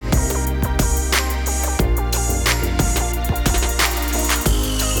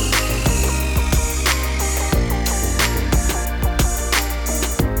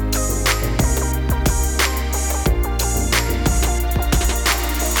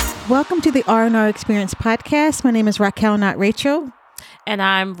Welcome to the R&R Experience podcast. My name is Raquel, not Rachel. And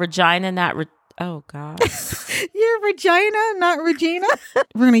I'm Regina, not oh, God. You're Regina, not Regina.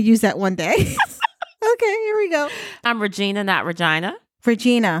 We're going to use that one day. Okay, here we go. I'm Regina, not Regina.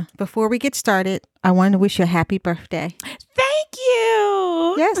 Regina, before we get started, I want to wish you a happy birthday. Thank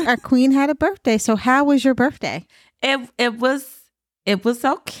you. Yes, our queen had a birthday. So how was your birthday? It was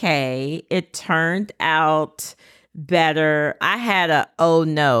okay. It turned out better. I had a oh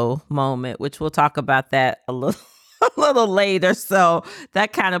no moment, which we'll talk about that a little later. So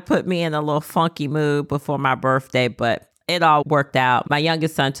that kind of put me in a little funky mood before my birthday, but it all worked out. My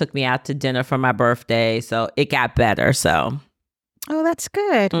youngest son took me out to dinner for my birthday, so it got better. So, oh, that's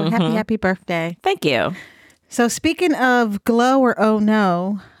good. Well, happy birthday. Thank you. So speaking of glow or oh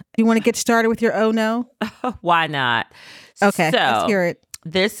no, you want to get started with your oh no? Why not? Okay, so, let's hear it.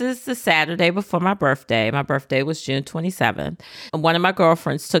 This is the Saturday before my birthday. My birthday was June 27th. And one of my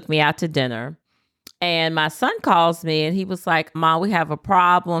girlfriends took me out to dinner. And my son calls me and he was like, Mom, we have a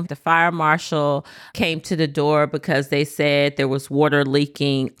problem. The fire marshal came to the door because they said there was water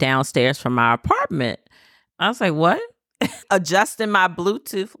leaking downstairs from our apartment. I was like, what? Adjusting my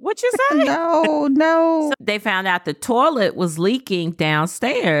Bluetooth. What you say? No. So they found out the toilet was leaking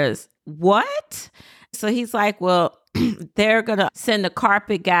downstairs. What? So he's like, well, they're going to send the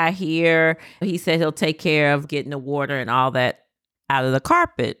carpet guy here. He said he'll take care of getting the water and all that out of the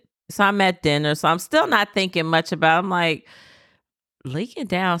carpet. So I'm at dinner. So I'm still not thinking much about it. I'm like, leaking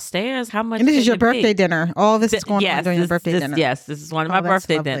downstairs? How much? And this is your birthday dinner. All this is going on during your birthday dinner. Yes, this is one of my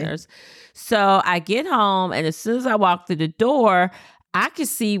birthday dinners. So I get home, and as soon as I walk through the door, I could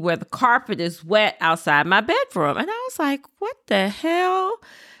see where the carpet is wet outside my bedroom. And I was like, what the hell?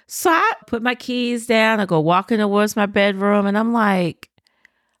 So I put my keys down. I go walking towards my bedroom, and I'm like,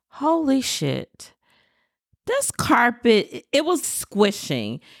 holy shit. This carpet, it was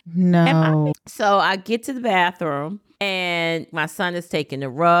squishing. No. So I get to the bathroom and my son is taking the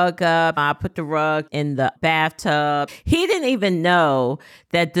rug up. I put the rug in the bathtub. He didn't even know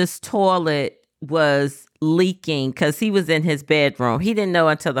that this toilet was leaking because he was in his bedroom. He didn't know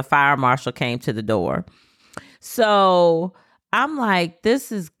until the fire marshal came to the door. So I'm like, this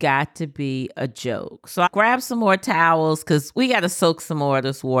has got to be a joke. So I grabbed some more towels because we got to soak some more of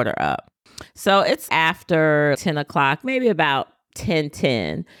this water up. So it's after 10 o'clock, maybe about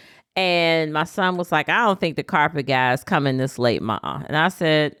 10:10. And my son was like, I don't think the carpet guy is coming this late, Ma. And I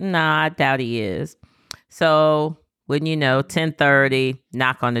said, nah, I doubt he is. So when 10:30,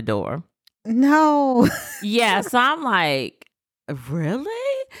 knock on the door. No. Yeah. So I'm like,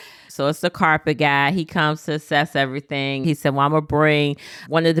 really? So it's the carpet guy. He comes to assess everything. He said, well, I'm going to bring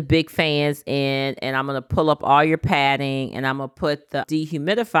one of the big fans in and I'm going to pull up all your padding and I'm going to put the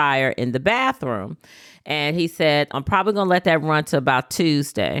dehumidifier in the bathroom. And he said, I'm probably going to let that run to about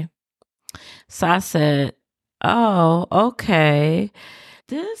Tuesday. So I said, oh, okay.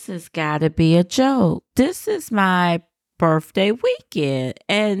 This has got to be a joke. This is my birthday weekend.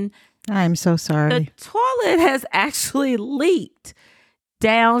 And I'm so sorry. The toilet has actually leaked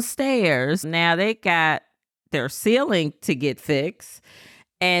downstairs. Now they got their ceiling to get fixed.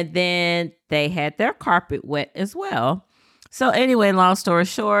 And then they had their carpet wet as well. So anyway, long story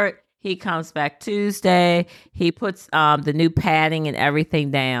short, he comes back Tuesday. He puts the new padding and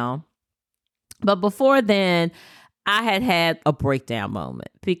everything down. But before then, I had a breakdown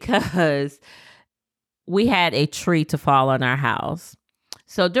moment because we had a tree to fall on our house.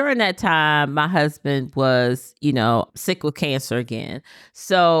 So during that time, my husband was, sick with cancer again.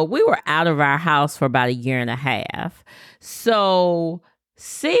 So we were out of our house for about a year and a half. So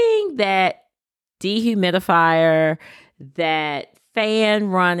seeing that dehumidifier, that fan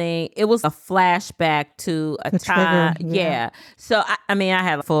running, it was a flashback to a time. Trigger, yeah. So, I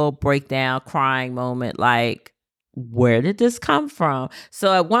had a full breakdown, crying moment, like, where did this come from?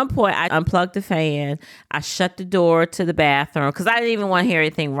 So at one point, I unplugged the fan. I shut the door to the bathroom because I didn't even want to hear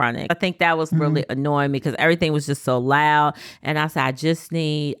anything running. I think that was really annoying because everything was just so loud. And I said, I just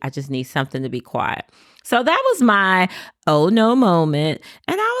need something to be quiet. So that was my oh no moment.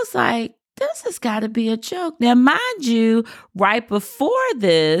 And I was like, this has got to be a joke. Now, mind you, right before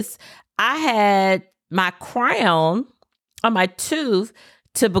this, I had my crown on my tooth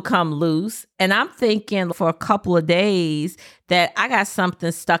to become loose. And I'm thinking for a couple of days that I got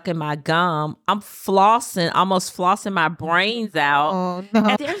something stuck in my gum. I'm almost flossing my brains out. Oh, no.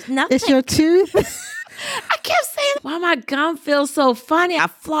 And there's nothing. It's your tooth? I kept saying, why my gum feels so funny. I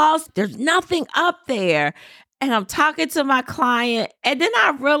floss. There's nothing up there. And I'm talking to my client. And then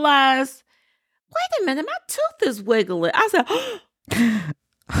I realized, wait a minute, my tooth is wiggling. I said,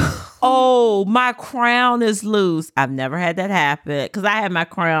 Oh, my crown is loose. I've never had that happen because I had my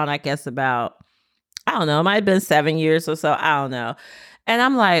crown, I guess, about, I don't know, it might have been 7 years or so. I don't know. And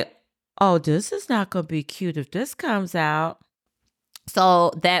I'm like, oh, this is not going to be cute if this comes out.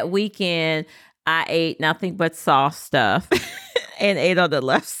 So that weekend, I ate nothing but soft stuff and ate on the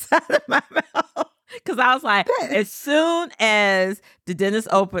left side of my mouth. Because I was like, as soon as the dentist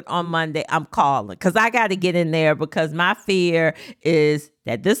opened on Monday, I'm calling. Because I got to get in there because my fear is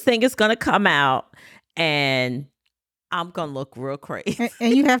that this thing is going to come out and I'm going to look real crazy.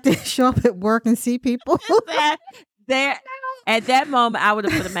 And you have to show up at work and see people. At that moment, I would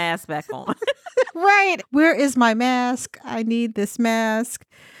have put a mask back on. Right. Where is my mask? I need this mask.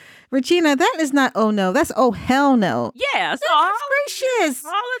 Regina, that is not oh no. That's oh hell no. Yeah. So gracious.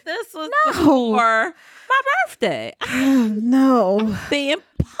 All of this was before my birthday. No. Being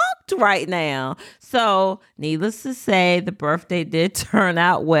punked right now. So needless to say, the birthday did turn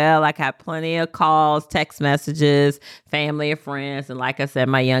out well. I got plenty of calls, text messages, family and friends. And like I said,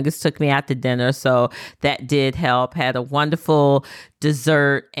 my youngest took me out to dinner. So that did help. Had a wonderful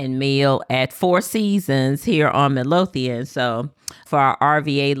dessert and meal at Four Seasons here on Midlothian. So for our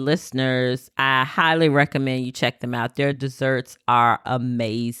RVA listeners, I highly recommend you check them out. Their desserts are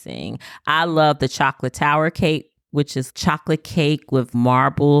amazing. I love the chocolate tower cake, which is chocolate cake with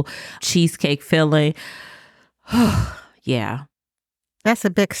marble cheesecake filling. Yeah. That's a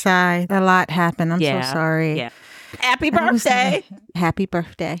big sigh. A lot happened. I'm so sorry. Yeah. Happy birthday. Happy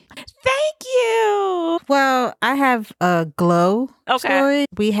birthday. Thank you. Well, I have a glow story.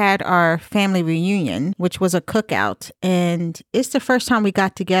 We had our family reunion, which was a cookout. And it's the first time we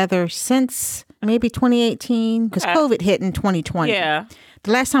got together since maybe 2018 because COVID hit in 2020. Yeah.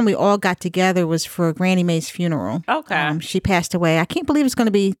 The last time we all got together was for Granny Mae's funeral. Okay. She passed away. I can't believe it's going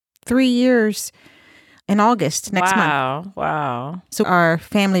to be 3 years in August next month. Wow. So our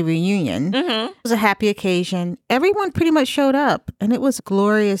family reunion was a happy occasion. Everyone pretty much showed up and it was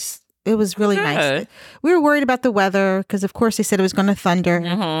glorious. It was really nice. We were worried about the weather because, of course, they said it was going to thunder.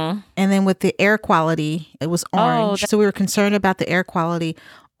 And then with the air quality, it was orange. So we were concerned about the air quality.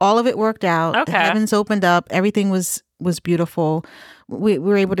 All of it worked out. The heavens opened up. Everything was beautiful. We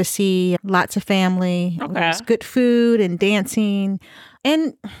were able to see lots of family. There was good food and dancing.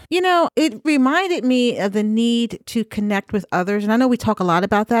 And, you know, it reminded me of the need to connect with others. And I know we talk a lot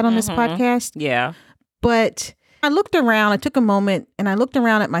about that on this podcast. Yeah. But I looked around, I took a moment and I looked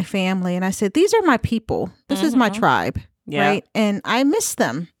around at my family and I said, these are my people. This is my tribe. Yeah. Right. And I miss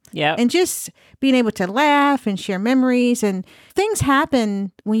them. Yeah. And just being able to laugh and share memories and things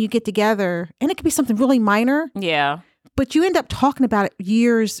happen when you get together and it could be something really minor. Yeah. But you end up talking about it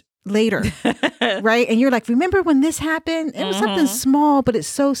years later, right? And you're like, remember when this happened? It was something small, but it's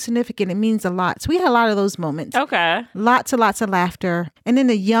so significant. It means a lot. So we had a lot of those moments. Okay. Lots of laughter. And then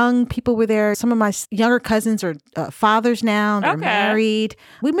the young people were there. Some of my younger cousins are fathers now. They're married.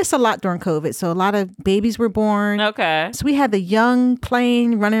 We missed a lot during COVID. So a lot of babies were born. Okay. So we had the young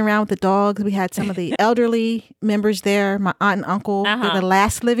playing, running around with the dogs. We had some of the elderly members there, my aunt and uncle, the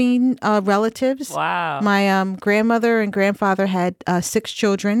last living relatives. Wow. My grandmother and grandfather had 6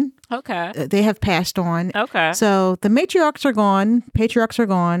 children. Okay. They have passed on. Okay. So the matriarchs are gone, patriarchs are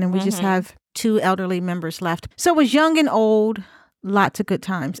gone, and we just have 2 elderly members left. So it was young and old, lots of good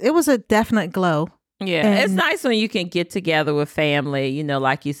times. It was a definite glow. Yeah. And it's nice when you can get together with family, you know,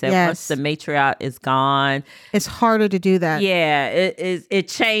 like you said, once the matriarch is gone. It's harder to do that. Yeah. It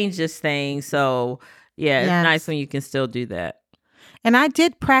changes things. So yeah, it's nice when you can still do that. And I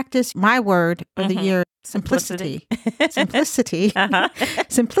did practice my word of the year, simplicity. Simplicity.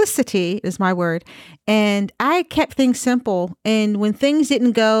 Simplicity is my word. And I kept things simple. And when things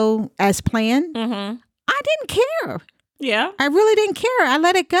didn't go as planned, I didn't care. Yeah. I really didn't care. I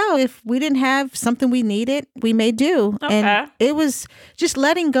let it go. If we didn't have something we needed, we may do. And it was just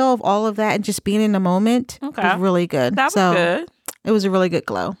letting go of all of that and just being in the moment was really good. That was good. It was a really good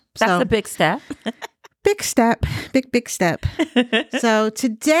glow. That's a big step. Big step. Big step. So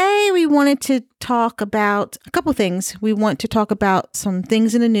today we wanted to talk about a couple things. We want to talk about some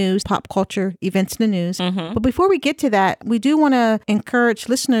things in the news, pop culture events in the news. But before we get to that, we do want to encourage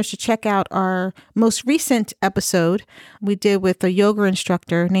listeners to check out our most recent episode we did with a yoga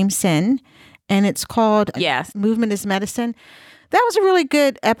instructor named Sin. And it's called Movement is Medicine. That was a really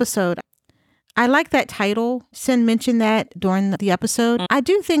good episode. I like that title. Sin mentioned that during the episode. I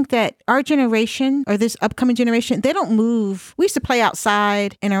do think that our generation or this upcoming generation, they don't move. We used to play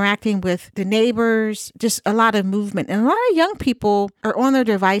outside, interacting with the neighbors, just a lot of movement. And a lot of young people are on their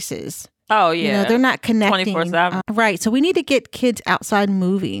devices. Oh, yeah. They're not connecting. 24/7. Right. So we need to get kids outside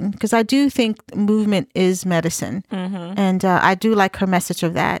moving, because I do think movement is medicine. Mm-hmm. And I do like her message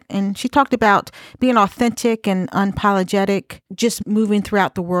of that. And she talked about being authentic and unapologetic, just moving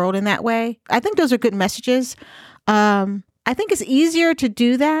throughout the world in that way. I think those are good messages. I think it's easier to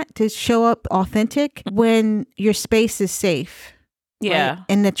do that, to show up authentic, when your space is safe. Yeah. Right?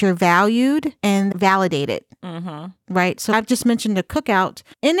 And that you're valued and validated. Mm-hmm. Right. So I've just mentioned the cookout.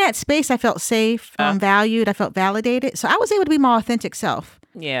 In that space, I felt safe, valued, I felt validated. So I was able to be my authentic self.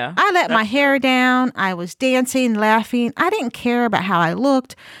 Yeah. I let my hair down. I was dancing, laughing. I didn't care about how I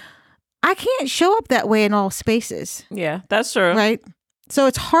looked. I can't show up that way in all spaces. Yeah, that's true. Right. So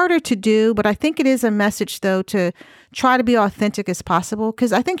it's harder to do, but I think it is a message, though, to try to be authentic as possible,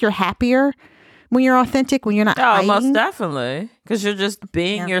 because I think you're happier when you're authentic, when you're not hiding. Most definitely, because you're just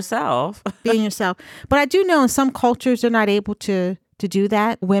being yourself. Being yourself. But I do know in some cultures, they're not able to do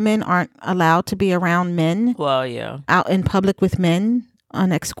that. Women aren't allowed to be around men. Well, yeah. Out in public with men,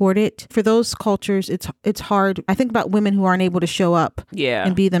 unescorted. For those cultures, it's hard. I think about women who aren't able to show up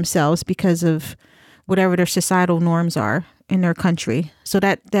and be themselves because of whatever their societal norms are in their country. So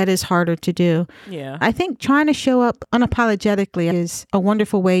that is harder to do. Yeah. I think trying to show up unapologetically is a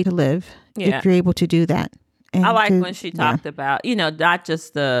wonderful way to live if you're able to do that. And I like when she talked about, not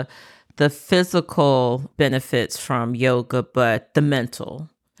just the physical benefits from yoga, but the mental.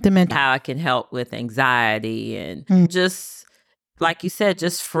 How it can help with anxiety and just, like you said,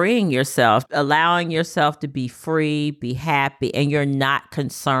 just freeing yourself, allowing yourself to be free, be happy, and you're not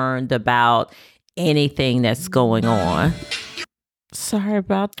concerned about anything that's going on. Sorry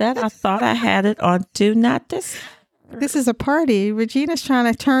about that. I thought I had it on Do Not Disturb. This is a party. Regina's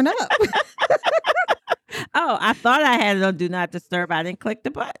trying to turn up. Oh, I thought I had it on Do Not Disturb. I didn't click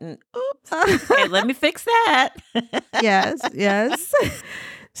the button. Oops. Okay, let me fix that. Yes.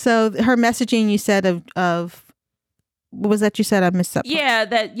 So her messaging, you said, of what was that you said? I missed that part. Yeah,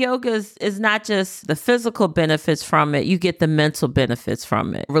 that yoga is not just the physical benefits from it. You get the mental benefits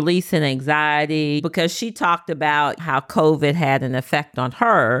from it. Releasing anxiety, because she talked about how COVID had an effect on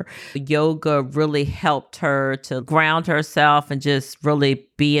her. Yoga really helped her to ground herself and just really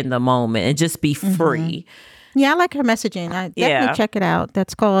be in the moment and just be free. Yeah, I like her messaging. I definitely check it out.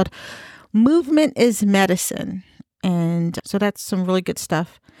 That's called Movement is Medicine. And so that's some really good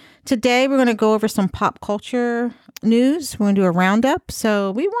stuff. Today, we're going to go over some pop culture news. We're going to do a roundup. So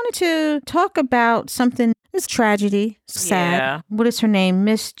we wanted to talk about something. It's tragedy. Sad. Yeah. What is her name?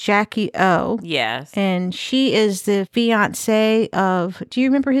 Miss Jackie O. Yes. And she is the fiance of, do you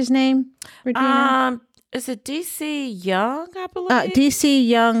remember his name, Regina? Is it DC Young, I believe? DC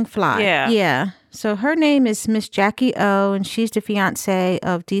Young Fly. Yeah. So her name is Miss Jackie O, and she's the fiance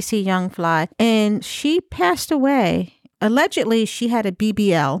of DC Young Fly. And she passed away. Allegedly, she had a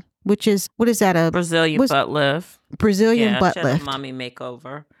BBL, which is, what is that? A Brazilian butt lift. Brazilian butt she lift. had a mommy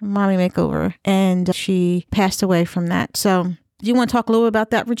makeover. And she passed away from that. So do you want to talk a little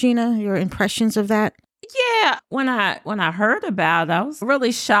about that, Regina? Your impressions of that? Yeah, when I heard about it, I was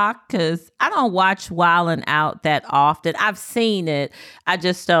really shocked because I don't watch Wild 'N Out that often. I've seen it. I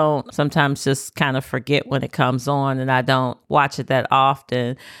just don't sometimes just kind of forget when it comes on, and I don't watch it that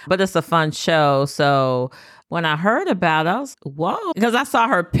often. But it's a fun show. So when I heard about it, I was, whoa, because I saw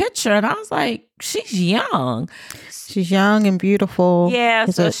her picture and I was like, she's young. She's young and beautiful. Yeah,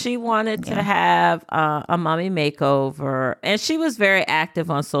 so she wanted to have a mommy makeover, and she was very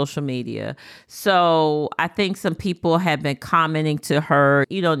active on social media. So I think some people have been commenting to her,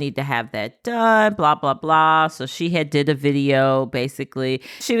 you don't need to have that done, blah, blah, blah. So she did a video, basically.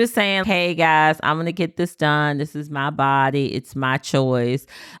 She was saying, hey, guys, I'm going to get this done. This is my body. It's my choice.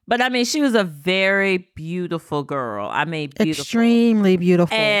 But I mean, she was a very beautiful girl. I mean, beautiful. Extremely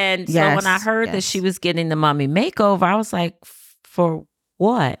beautiful. And so when I heard that she was getting the mommy makeover, I was like, for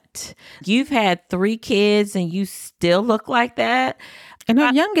what? You've had 3 kids and you still look like that? And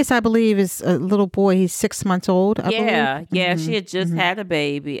her youngest, I believe, is a little boy. He's 6 months old. I believe. Yeah. She had just had a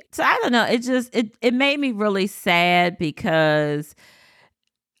baby. So I don't know. It made me really sad because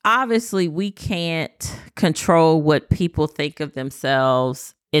obviously we can't control what people think of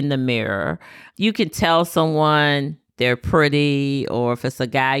themselves in the mirror. You can tell someone they're pretty, or if it's a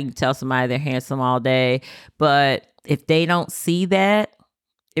guy, you can tell somebody they're handsome all day. But if they don't see that,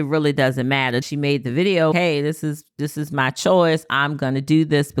 it really doesn't matter. She made the video, hey, this is my choice. I'm going to do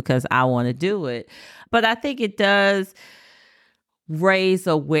this because I want to do it. But I think it does raise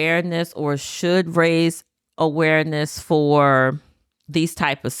awareness, or should raise awareness, for these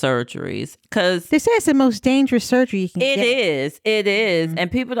type of surgeries, because they say it's the most dangerous surgery you can get. It is. And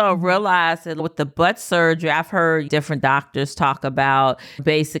people don't realize that with the butt surgery, I've heard different doctors talk about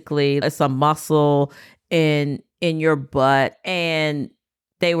basically it's a muscle in your butt, and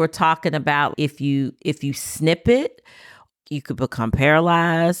they were talking about if you snip it, you could become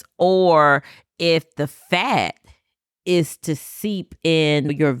paralyzed, or if the fat is to seep in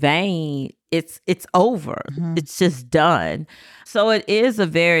your vein, it's over. It's just done. So it is a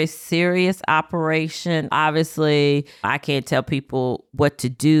very serious operation. Obviously, I can't tell people what to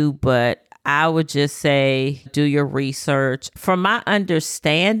do, but I would just say do your research. From my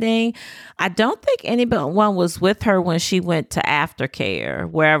understanding, I don't think anyone was with her when she went to aftercare,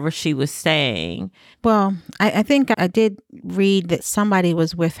 wherever she was staying. Well, I think I did read that somebody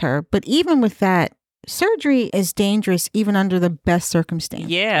was with her, but even with that, surgery is dangerous even under the best circumstance.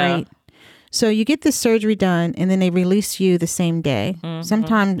 Yeah. Right? So you get this surgery done and then they release you the same day,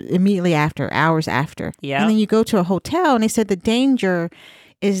 sometimes immediately after, hours after. Yeah. And then you go to a hotel and they said the danger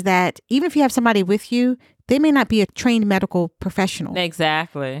is that even if you have somebody with you, they may not be a trained medical professional.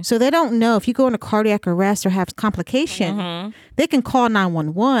 Exactly. So they don't know if you go into cardiac arrest or have complication, they can call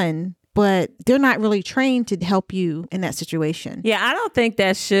 911. But they're not really trained to help you in that situation. Yeah, I don't think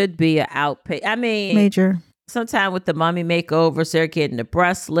that should be an outpatient. I mean, Major. Sometimes with the mummy makeovers, they're getting the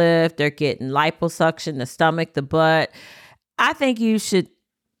breast lift, they're getting liposuction, the stomach, the butt. I think you should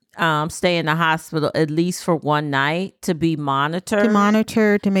stay in the hospital at least for one night to be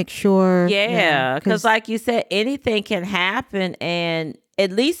monitored. To make sure. Yeah, because like you said, anything can happen. And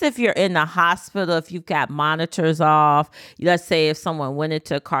at least if you're in the hospital, if you've got monitors off, let's say if someone went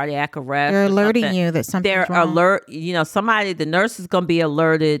into a cardiac arrest, they're alerting you that something's they're wrong. The nurse is going to be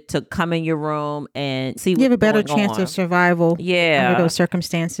alerted to come in your room and see what's going on. You have a better chance of survival under those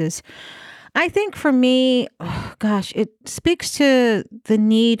circumstances. I think for me, it speaks to the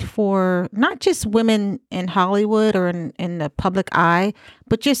need for not just women in Hollywood or in the public eye,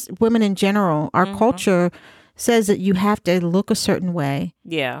 but just women in general. Our culture says that you have to look a certain way.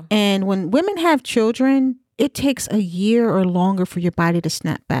 Yeah. And when women have children, it takes a year or longer for your body to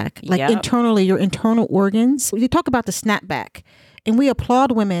snap back. Like internally, your internal organs. You talk about the snap back, and we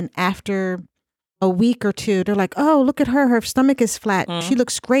applaud women after a week or two. They're like, oh, look at her. Her stomach is flat. She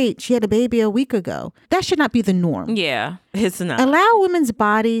looks great. She had a baby a week ago. That should not be the norm. Yeah, it's not. Allow women's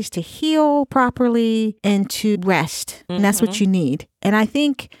bodies to heal properly and to rest. And that's what you need. And I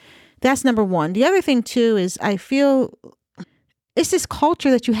think that's number one. The other thing, too, is I feel it's this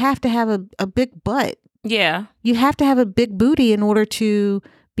culture that you have to have a big butt. Yeah. You have to have a big booty in order to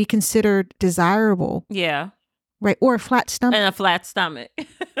be considered desirable. Yeah. Right. Or a flat stomach. And a flat stomach.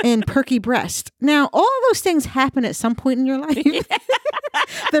 And perky breast. Now, all of those things happen at some point in your life.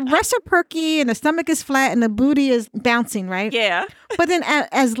 The breasts are perky and the stomach is flat and the booty is bouncing, right? Yeah. But then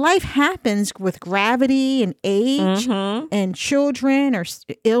as life happens with gravity and age and children or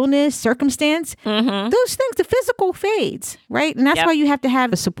illness, circumstance, those things, the physical fades, right? And that's why you have to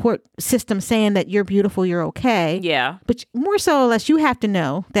have a support system saying that you're beautiful, you're okay. Yeah. But more so or less, you have to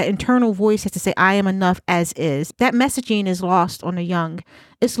know that internal voice has to say, I am enough as is. That messaging is lost on the young.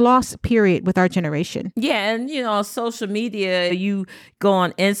 It's lost, period, with our generation. Yeah. And, on social media, you go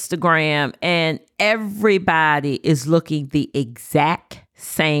on Instagram and everybody is looking the exact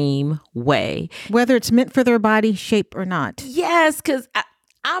same way. Whether it's meant for their body shape or not. Yes, because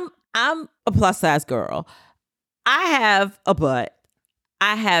I'm a plus size girl. I have a butt.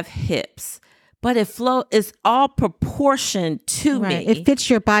 I have hips. But it's all proportioned to me. It fits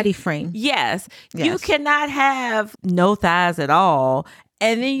your body frame. Yes. You cannot have no thighs at all.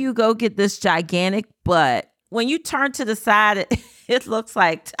 And then you go get this gigantic butt. When you turn to the side, it looks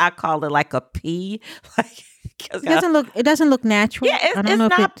like, I call it like a P. Like it doesn't look natural. Yeah, I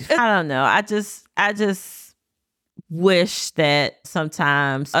don't know. I just wish that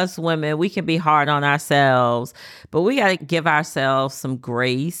sometimes us women, we can be hard on ourselves, but we got to give ourselves some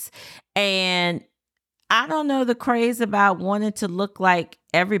grace. And I don't know the craze about wanting to look like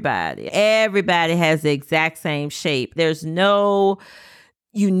everybody. Everybody has the exact same shape. There's no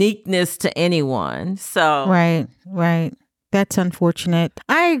uniqueness to anyone. So Right. That's unfortunate.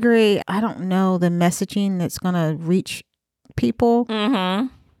 I agree. I don't know the messaging that's going to reach people.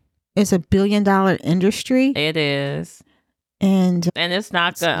 It's $1 billion industry. It is. And it's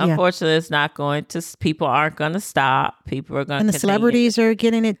not going unfortunately, it's not going to, people aren't going to stop. People are going to And the celebrities are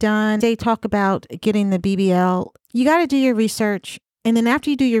getting it done. They talk about getting the BBL. You got to do your research. And then after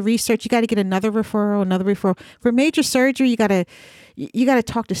you do your research, you got to get another referral. For major surgery, you got to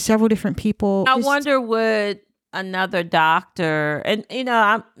talk to several different people. I wonder would another doctor, and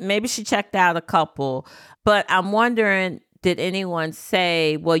maybe she checked out a couple, but I'm wondering, did anyone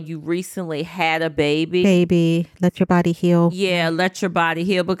say, well, you recently had a baby? Baby, let your body heal. Yeah, let your body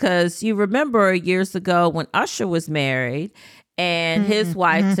heal. Because you remember years ago when Usher was married and his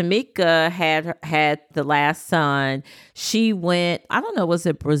wife, Tamika, had the last son. She went, I don't know, was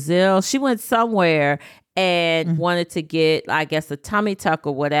it Brazil? She went somewhere and wanted to get, I guess, a tummy tuck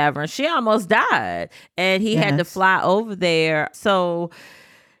or whatever. And she almost died. And he had to fly over there. So,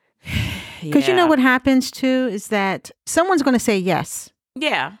 because you know what happens too is that someone's going to say yes.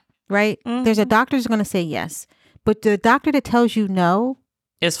 Yeah. Right? There's a doctor who's going to say yes. But the doctor that tells you no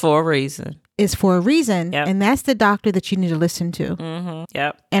is for a reason. Is for a reason. Yep. And that's the doctor that you need to listen to.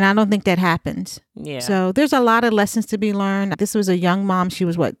 Yep. And I don't think that happens. Yeah. So there's a lot of lessons to be learned. This was a young mom. She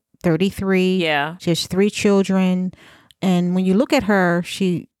was 33? Yeah. She has 3 children. And when you look at her,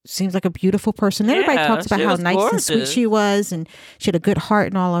 she seems like a beautiful person. Everybody talks about how nice and sweet she was, and she had a good heart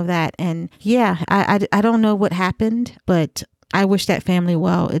and all of that. And yeah, I don't know what happened, but I wish that family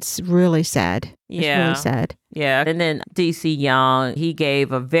well. It's really sad. It's really sad. Yeah. And then DC Young, he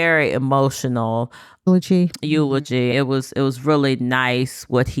gave a very emotional eulogy. It was really nice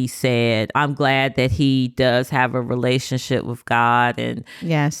what he said. I'm glad that he does have a relationship with God, and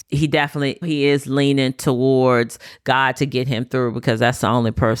yes, he is leaning towards God to get him through, because that's the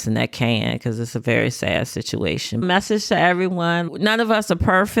only person that can, because it's a very sad situation. Message to everyone: none of us are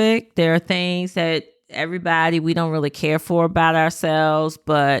perfect. There are things that we don't really care for about ourselves,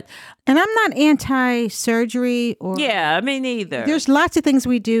 and I'm not anti-surgery or me neither. There's lots of things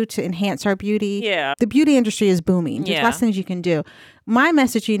we do to enhance our beauty. The beauty industry is booming. There's lots of things you can do. My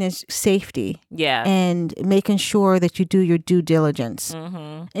messaging is safety. And making sure that you do your due diligence.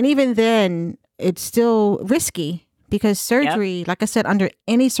 And even then, it's still risky. Because surgery, like I said, under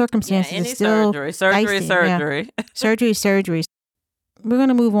any circumstances, is still surgery. Surgery is surgery. We're going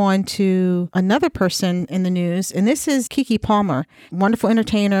to move on to another person in the news, and this is Keke Palmer. Wonderful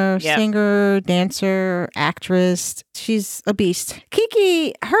entertainer, singer, dancer, actress. She's a beast.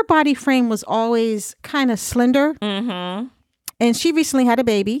 Keke, her body frame was always kind of slender, and she recently had a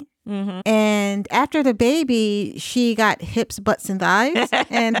baby. And after the baby, she got hips, butts, and thighs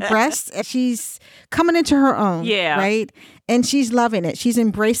and breasts. She's coming into her own, right? And she's loving it. She's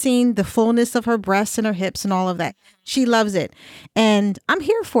embracing the fullness of her breasts and her hips and all of that. She loves it. And I'm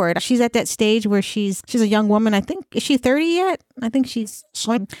here for it. She's at that stage where she's a young woman. I think, is she 30 yet? I think she's...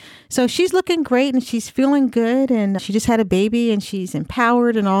 So she's looking great and she's feeling good. And she just had a baby and she's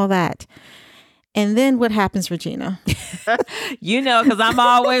empowered and all that. And then what happens, Regina? You know, because I'm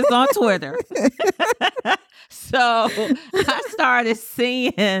always on Twitter. So I started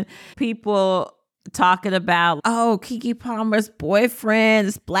seeing people talking about, Keke Palmer's boyfriend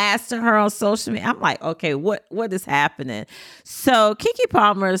is blasting her on social media. I'm like, okay, what is happening? So Keke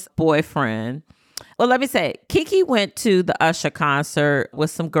Palmer's boyfriend, well, let me say, Keke went to the Usher concert with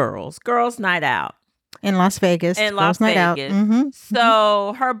some girls night out. In Las Vegas.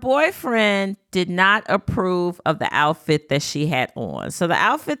 So her boyfriend did not approve of the outfit that she had on. So the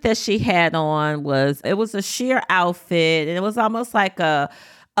outfit that she had on was a sheer outfit, and it was almost like a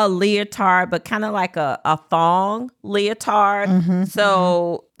leotard, but kind of like a thong leotard.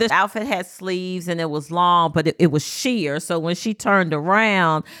 So this outfit had sleeves and it was long, but it was sheer. So when she turned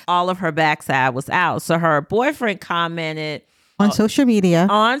around, all of her backside was out. So her boyfriend commented, on social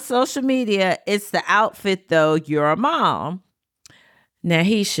media, it's the outfit though, you're a mom. Now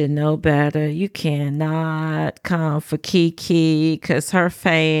he should know better. You cannot come for Keke, because her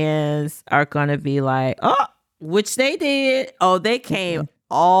fans are going to be like, oh, which they did. Oh, they came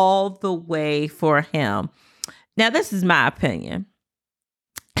all the way for him. Now, this is my opinion.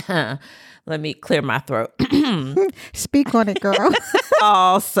 Let me clear my throat. Speak on it, girl.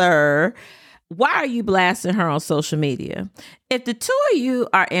 Oh, sir. Why are you blasting her on social media? If the two of you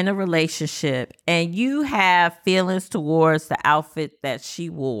are in a relationship and you have feelings towards the outfit that she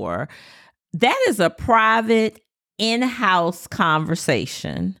wore, that is a private in-house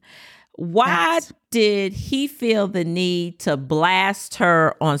conversation. Why did he feel the need to blast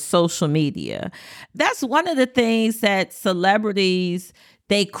her on social media? That's one of the things that celebrities,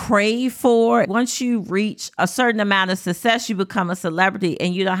 they crave for. Once you reach a certain amount of success, you become a celebrity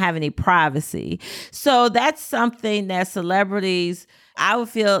and you don't have any privacy. So that's something that celebrities, I would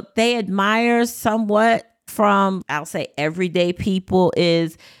feel, they admire somewhat from, I'll say, everyday people,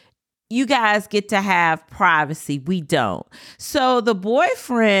 is you guys get to have privacy. We don't. So the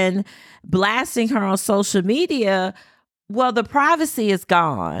boyfriend blasting her on social media, well, the privacy is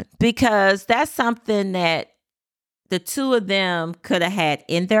gone, because that's something that the two of them could have had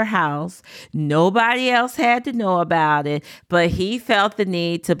in their house. Nobody else had to know about it, but he felt the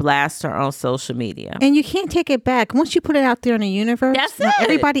need to blast her on social media. And you can't take it back. Once you put it out there in the universe, that's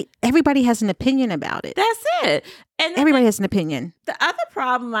it. Everybody has an opinion about it. That's it. And everybody has an opinion. The other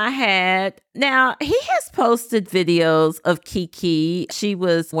problem I had, now he has posted videos of Kiki. She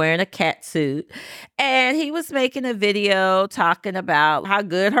was wearing a cat suit and he was making a video talking about how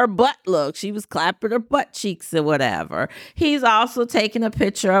good her butt looked. She was clapping her butt cheeks or whatever. He's also taken a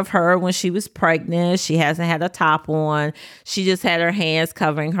picture of her when she was pregnant. She hasn't had a top on. She just had her hands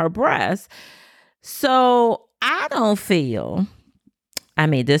covering her breasts. So I don't feel, I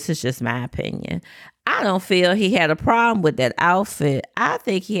mean, this is just my opinion. I don't feel he had a problem with that outfit. I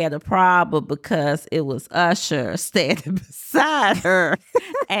think he had a problem because it was Usher standing beside her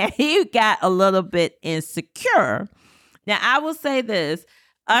and he got a little bit insecure. Now, I will say this.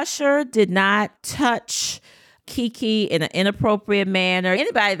 Usher did not touch Kiki in an inappropriate manner.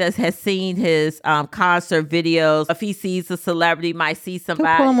 Anybody that has seen his concert videos, if he sees a celebrity, might see somebody.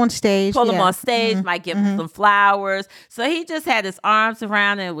 He'll pull him on stage. Might give him some flowers. So he just had his arms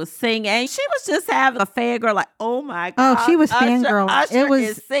around and was singing. And she was just having a fangirl like, oh my God. Oh, she was fangirl. Usher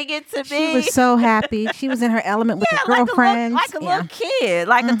is singing to me. She was so happy. She was in her element with her girlfriends. Like a little kid,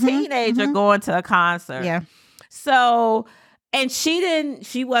 like a teenager going to a concert. Yeah. So... And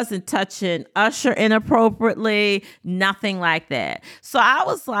she wasn't touching Usher inappropriately, nothing like that. So I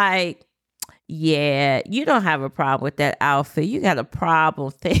was like, yeah, you don't have a problem with that outfit. You got a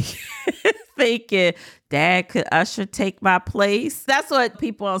problem thinking, Dad, could Usher take my place? That's what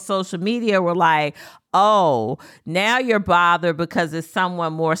people on social media were like, oh, now you're bothered because it's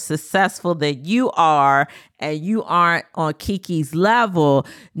someone more successful than you are and you aren't on Kiki's level.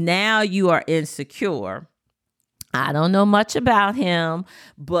 Now you are insecure. I don't know much about him,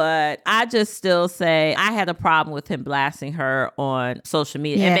 but I just still say I had a problem with him blasting her on social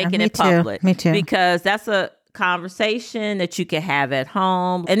media and making it public. Me too. Because that's a conversation that you can have at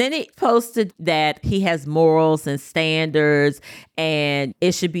home. And then he posted that he has morals and standards and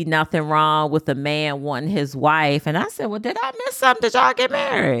it should be nothing wrong with a man wanting his wife. And I said, well, did I miss something? Did y'all get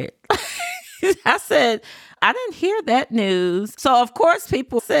married? I said, I didn't hear that news. So, of course,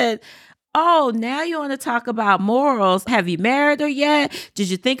 people said, oh, now you want to talk about morals. Have you married her yet? Did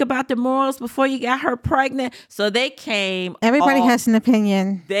you think about the morals before you got her pregnant? So they came. Everybody has an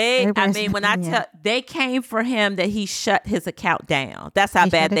opinion. They came for him that he shut his account down. That's how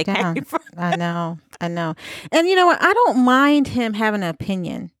bad they came for him. I know. And you know what? I don't mind him having an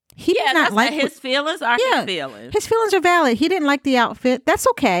opinion. He did not like his feelings are his feelings. His feelings are valid. He didn't like the outfit. That's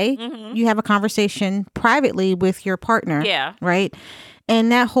okay. Mm-hmm. You have a conversation privately with your partner. Yeah. Right?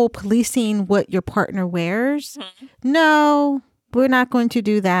 And that whole policing what your partner wears, no, we're not going to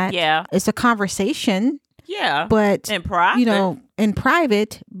do that. Yeah. It's a conversation. Yeah. But, in private. In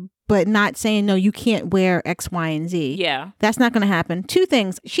private, but not saying, no, you can't wear X, Y, and Z. Yeah. That's not going to happen. Two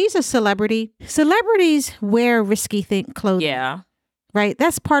things. She's a celebrity. Celebrities wear risky clothing. Yeah. Right?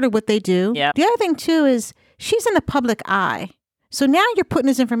 That's part of what they do. Yeah. The other thing, too, is she's in the public eye. So now you're putting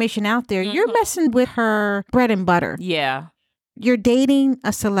this information out there. Mm-hmm. You're messing with her bread and butter. Yeah. You're dating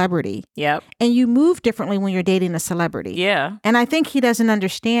a celebrity. Yep. And you move differently when you're dating a celebrity. Yeah. And I think he doesn't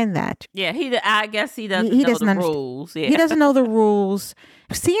understand that. Yeah, I guess he doesn't know the rules. Yeah. He doesn't know the rules.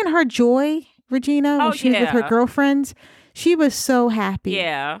 Seeing her joy, Regina, when she was with her girlfriends, she was so happy.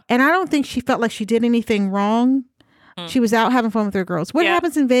 Yeah. And I don't think she felt like she did anything wrong. She was out having fun with her girls. What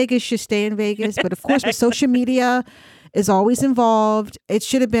happens in Vegas should stay in Vegas. But of course, with social media is always involved. It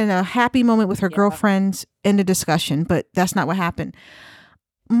should have been a happy moment with her girlfriends in the discussion, but that's not what happened.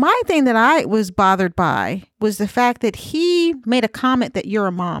 My thing that I was bothered by was the fact that he made a comment that you're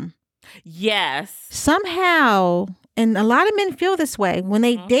a mom. Yes. Somehow, and a lot of men feel this way, when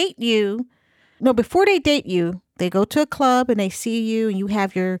they date you, before they date you, they go to a club and they see you and you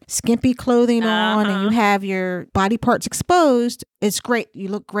have your skimpy clothing on and you have your body parts exposed. It's great. You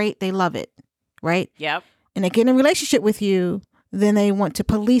look great. They love it. Right? Yep. And they get in a relationship with you, then they want to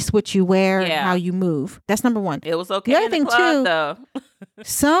police what you wear and how you move. That's number one. It was okay in the club, though.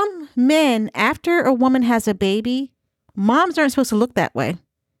 Some men, after a woman has a baby, moms aren't supposed to look that way.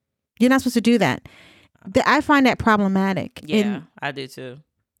 You're not supposed to do that. I find that problematic. Yeah, and I do too.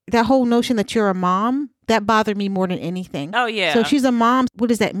 That whole notion that you're a mom, that bothered me more than anything. Oh, yeah. So she's a mom. What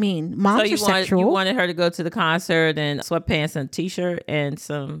does that mean? Moms are sexual. You wanted her to go to the concert in sweatpants and a t-shirt and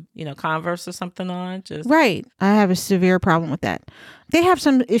some, Converse or something on? Right. I have a severe problem with that. They have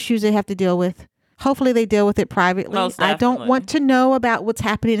some issues they have to deal with. Hopefully they deal with it privately. I don't want to know about what's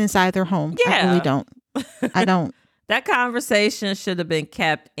happening inside their home. Yeah. I really don't. I don't. That conversation should have been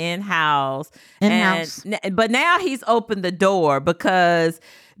kept in-house. In-house. But now he's opened the door because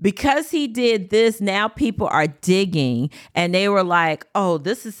he did this. Now people are digging, and they were like, oh,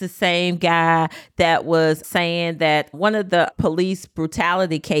 this is the same guy that was saying that one of the police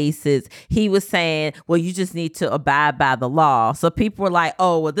brutality cases, he was saying, well, you just need to abide by the law. So people were like,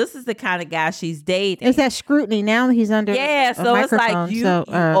 oh, well, this is the kind of guy she's dating. Is that scrutiny? Now he's under a so it's like you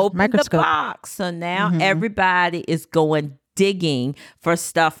open microscope. the box. So now everybody is going digging for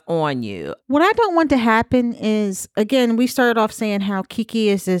stuff on you. What I don't want to happen is, again, we started off saying how Kiki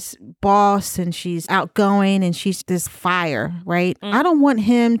is this boss and she's outgoing and she's this fire, right? I don't want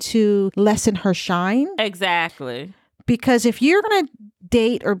him to lessen her shine. Exactly. Because if you're going to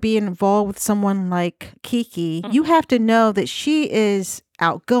date or be involved with someone like Kiki, you have to know that she is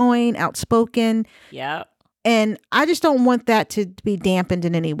outgoing, outspoken. Yeah. And I just don't want that to be dampened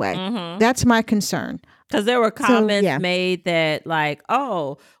in any way. That's my concern. Because there were comments made that like,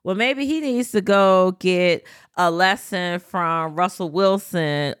 oh, well, maybe he needs to go get a lesson from Russell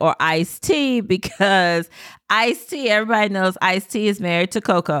Wilson or Ice-T, because Ice-T, everybody knows Ice-T is married to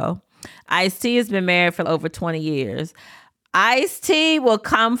Coco. Ice-T has been married for over 20 years. Ice-T will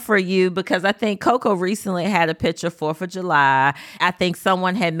come for you, because I think Coco recently had a picture 4th of July. I think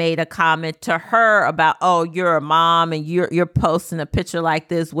someone had made a comment to her about, oh, you're a mom and you're posting a picture like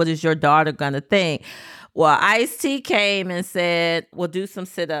this. What is your daughter going to think? Well, Ice-T came and said, well, do some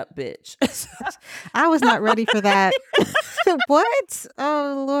sit-up, bitch. I was not ready for that. What?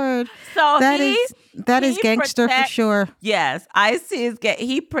 Oh, Lord. So that is gangster for sure. Yes. Ice-T is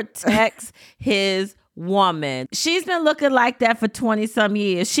he protects his woman. She's been looking like that for 20 some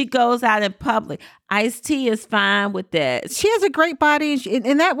years. She goes out in public. Ice-T is fine with that. She has a great body,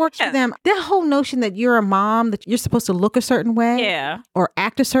 and that works for them. That whole notion that you're a mom, that you're supposed to look a certain way or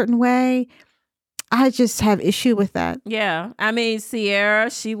act a certain way, I just have issue with that. Yeah. I mean, Sierra,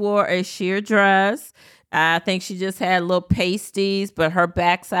 she wore a sheer dress. I think she just had little pasties, but her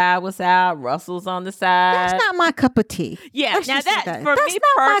backside was out. Russell's on the side. That's not my cup of tea. Yeah, Let's now that's for me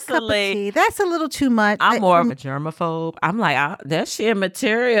not personally, my cup of tea. That's a little too much. I'm more of a germaphobe. I'm like, that sheer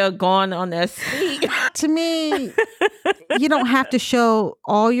material going on that seat. To me, you don't have to show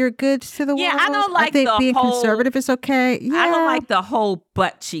all your goods to the world. Yeah, I don't like I think being whole, conservative is okay. Yeah. I don't like the whole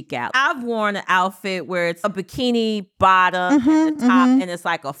butt cheek out. I've worn an outfit where it's a bikini bottom and the top, and it's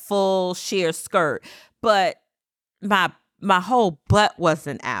like a full sheer skirt, but my whole butt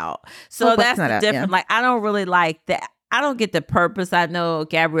wasn't out. So that's the difference. Like, I don't really like that. I don't get the purpose. I know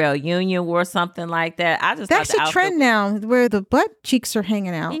Gabrielle Union wore something like that. That's a trend now, where the butt cheeks are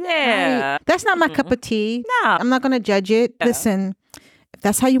hanging out. Yeah. Right? That's not my cup of tea. No. I'm not going to judge it. Yeah. Listen, if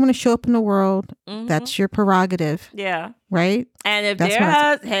that's how you want to show up in the world, that's your prerogative. Yeah. Right? And if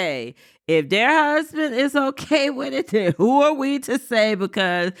if their husband is okay with it, then who are we to say,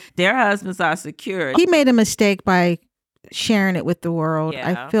 because their husbands are secure? He made a mistake by sharing it with the world.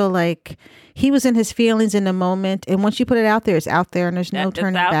 Yeah. I feel like he was in his feelings in the moment, and once you put it out there, it's out there, and there's no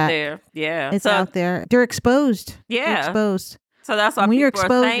turning back. There. Yeah, it's out there. They're exposed. Yeah, they're exposed. So that's why when you're people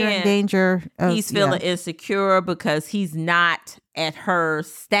exposed, are saying you're in danger. He's feeling insecure because he's not at her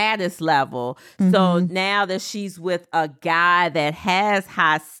status level. So now that she's with a guy that has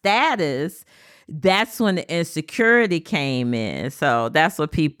high status, that's when the insecurity came in. So that's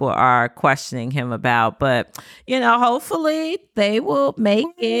what people are questioning him about. But, hopefully they will make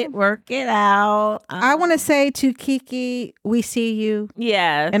it, work it out. I want to say to Kiki, we see you.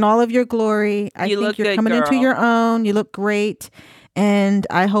 Yeah. In all of your glory. I think you're coming into your own. You look great. And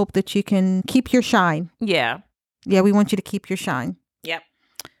I hope that you can keep your shine. Yeah. Yeah, we want you to keep your shine. Yep.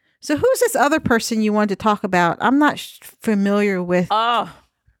 So who's this other person you wanted to talk about? I'm not familiar with. Oh.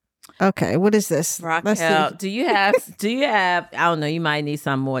 Okay, what is this? Raquel, do you have, I don't know, you might need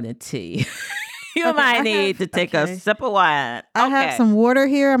some more than tea. You might need to take a sip of wine. I have some water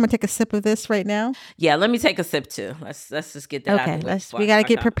here. I'm going to take a sip of this right now. Yeah, let me take a sip too. Let's just get that out of the way. We got to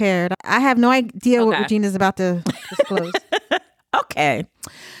get prepared. I have no idea what Regina's about to disclose. Okay.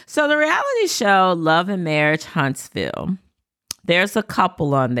 So the reality show Love and Marriage Huntsville, there's a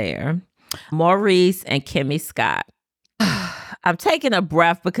couple on there, Maurice and Kimmy Scott. I'm taking a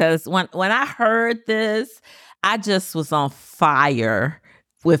breath because when I heard this, I just was on fire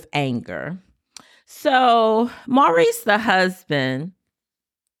with anger. So Maurice, the husband,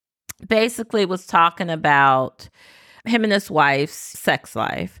 basically was talking about him and his wife's sex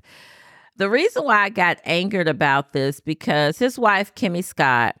life. The reason why I got angered about this, because his wife, Kimmy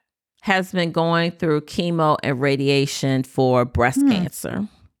Scott, has been going through chemo and radiation for breast cancer.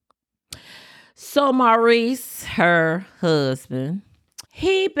 So Maurice, her husband,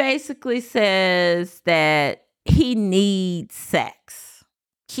 he basically says that he needs sex.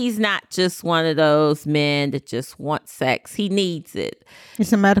 He's not just one of those men that just want sex. He needs it.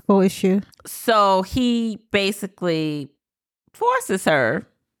 It's a medical issue. So he basically forces her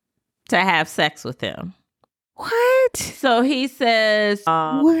to have sex with him. What? So he says,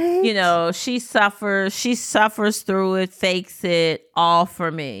 What? you know, she suffers through it, fakes it, all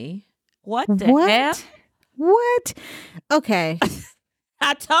for me. What the hell? What? Okay.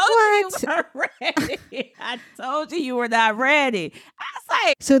 I told you weren't ready. I told you were not ready. I was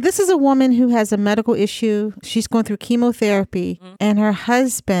like, so this is a woman who has a medical issue. She's going through chemotherapy, and her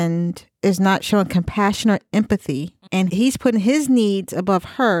husband is not showing compassion or empathy, and he's putting his needs above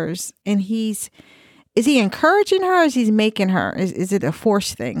hers. And is he encouraging her, or is he making her? Is it a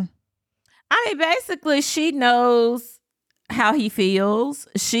force thing? I mean, basically, she knows how he feels.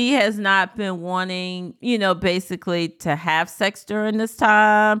 She has not been wanting, basically to have sex during this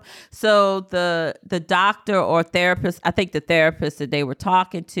time. So the doctor or therapist, I think the therapist that they were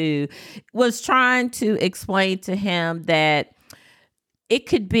talking to, was trying to explain to him that it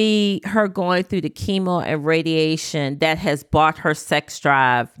could be her going through the chemo and radiation that has brought her sex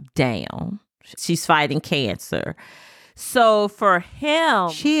drive down. She's fighting cancer. So for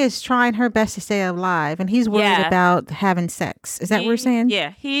him, she is trying her best to stay alive, and he's worried about having sex. Is that what we're saying?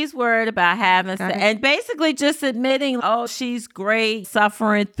 Yeah, he's worried about having sex, and basically just admitting, oh, she's great,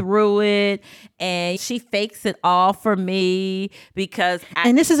 suffering through it, and she fakes it all for me because.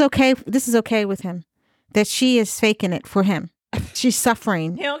 And this is okay. This is okay with him, that she is faking it for him. She's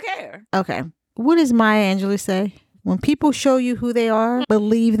suffering. He don't care. Okay. What does Maya Angelou say? When people show you who they are,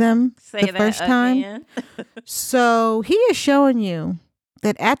 believe them the first time. So he is showing you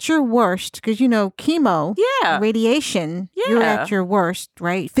that at your worst, because chemo, radiation, you're at your worst,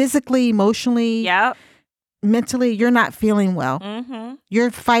 right? Physically, emotionally, mentally, you're not feeling well. Mm-hmm. You're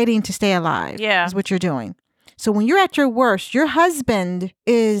fighting to stay alive. Yeah, is what you're doing. So when you're at your worst, your husband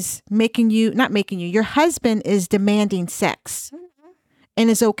is your husband is demanding sex, and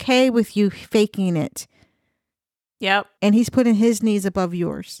is okay with you faking it. Yep. And he's putting his needs above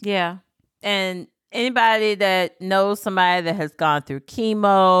yours. Yeah. And anybody that knows somebody that has gone through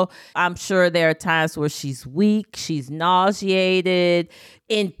chemo, I'm sure there are times where she's weak, she's nauseated,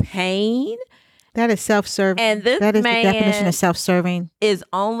 in pain. That is self-serving. And this that is man the definition of self-serving. Is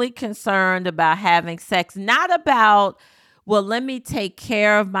only concerned about having sex, not about, well, let me take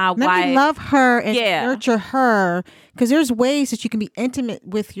care of my wife. Let me love her and nurture her. Because there's ways that you can be intimate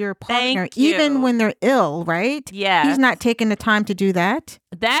with your partner, even when they're ill, right? Yeah. He's not taking the time to do that.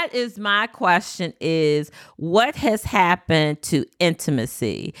 That is my question, is what has happened to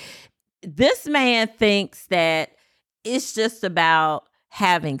intimacy? This man thinks that it's just about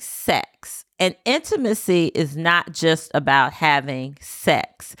having sex. And intimacy is not just about having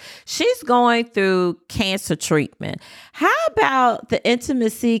sex. She's going through cancer treatment. How about the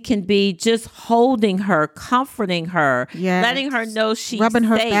intimacy can be just holding her, comforting her, letting her know she's rubbing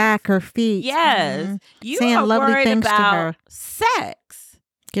her safe. back, her feet. Yes. Mm-hmm. You saying are lovely worried things about to her. sex.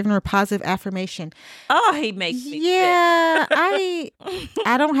 Giving her positive affirmation. Oh, he makes me sick. I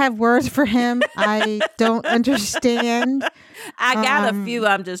don't have words for him. I don't understand. I got a few.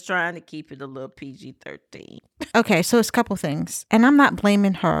 I'm just trying to keep it a little PG-13. Okay, so it's a couple things. And I'm not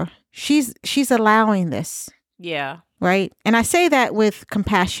blaming her. She's allowing this. Yeah. Right? And I say that with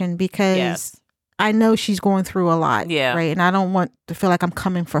compassion because I know she's going through a lot. Yeah. Right? And I don't want to feel like I'm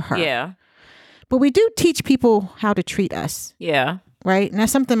coming for her. Yeah. But we do teach people how to treat us. Yeah. Right? And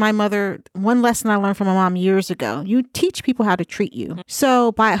that's something one lesson I learned from my mom years ago. You teach people how to treat you.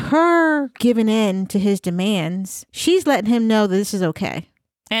 So by her giving in to his demands, she's letting him know that this is okay.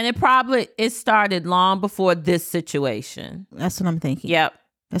 And it started long before this situation. That's what I'm thinking. Yep.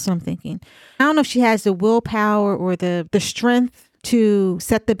 That's what I'm thinking. I don't know if she has the willpower or the strength to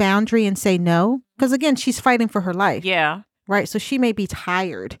set the boundary and say no. Because again, she's fighting for her life. Yeah. Right? So she may be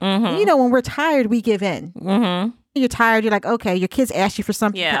tired. Mm-hmm. When we're tired, we give in. Mm-hmm. You're tired. You're like, okay, your kids ask you for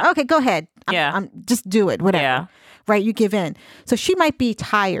something. Yeah. Okay, go ahead. I'm just do it. Whatever. Yeah. Right? You give in. So she might be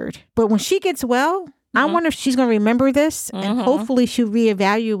tired. But when she gets well, I wonder if she's going to remember this and hopefully she'll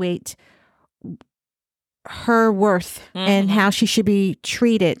reevaluate her worth and how she should be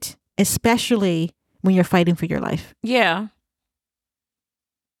treated, especially when you're fighting for your life. Yeah.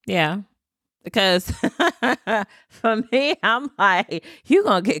 Yeah. Because for me, I'm like, you're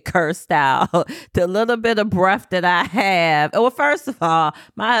going to get cursed out. The little bit of breath that I have. Well, first of all,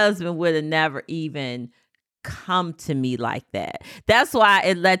 my husband would have never even come to me like that. That's why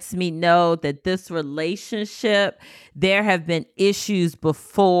it lets me know that this relationship, there have been issues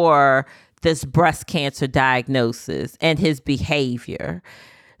before this breast cancer diagnosis and his behavior.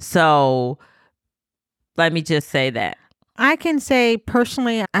 So Let me just say that. I can say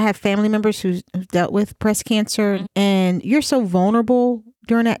personally, I have family members who've dealt with breast cancer, and you're so vulnerable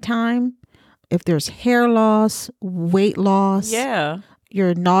during that time. If there's hair loss, weight loss,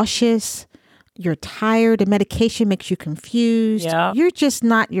 you're nauseous, you're tired, the medication makes you confused. You're just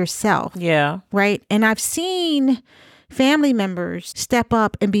not yourself. Right? And I've seen family members step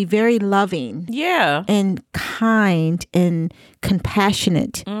up and be very loving. And kind and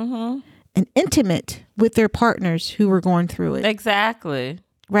compassionate. And intimate with their partners who were going through it. Exactly.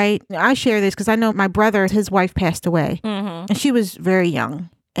 Right? I share this because I know my brother, his wife passed away. And she was very young.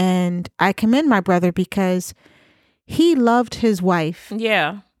 And I commend my brother because he loved his wife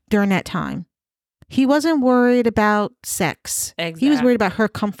during that time. He wasn't worried about sex. He was worried about her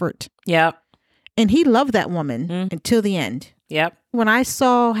comfort. And he loved that woman until the end. When I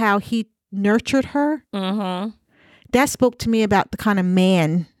saw how he nurtured her, that spoke to me about the kind of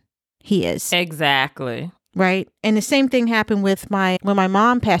man he is. Exactly. Right? And the same thing happened with when my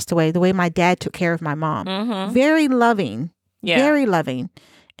mom passed away, the way my dad took care of my mom. Very loving. Very loving.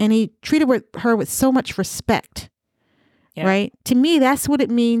 And he treated her with so much respect. Right? To me, that's what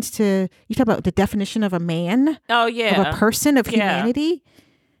it means you talk about the definition of a man. Of a person, of humanity.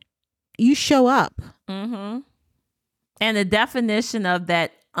 You show up. And the definition of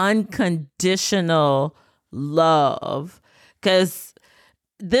that unconditional love. Because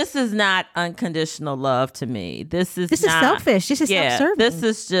this is not unconditional love to me. This is selfish. This is self-serving. This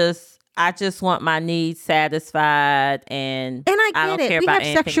is just, I just want my needs satisfied, and I don't get it. care We about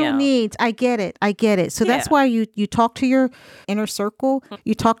have sexual else. needs. I get it. So that's why you talk to your inner circle.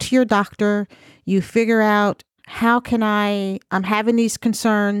 You talk to your doctor. You figure out, I'm having these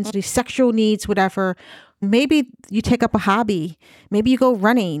concerns, these sexual needs, whatever. Maybe you take up a hobby. Maybe you go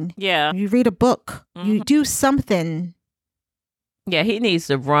running. You read a book. You do something. Yeah, he needs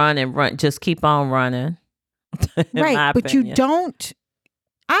to run and run. Just keep on running. Right. But you don't.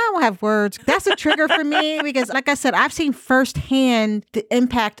 I don't have words. That's a trigger for me because, like I said, I've seen firsthand the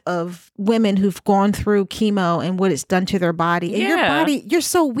impact of women who've gone through chemo and what it's done to their body. And your body, you're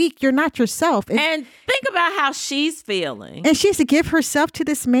so weak. You're not yourself. And think about how she's feeling. And she has to give herself to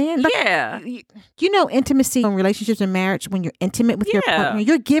this man. Like, you know, intimacy in relationships and marriage, when you're intimate with your partner,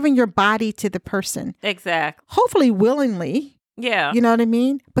 you're giving your body to the person. Exactly. Hopefully willingly. You know what I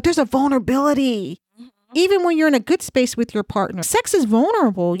mean? But there's a vulnerability. Even when you're in a good space with your partner, sex is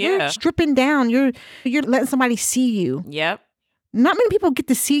vulnerable. You're stripping down. You're letting somebody see you. Not many people get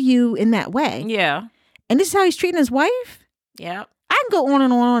to see you in that way. And this is how he's treating his wife. I can go on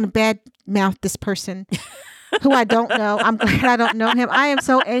and on and bad mouth this person who I don't know. I'm glad I don't know him. I am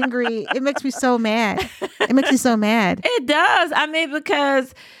so angry. It makes me so mad. It does. I mean,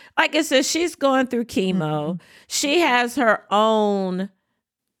 because like I said, she's going through chemo. She has her own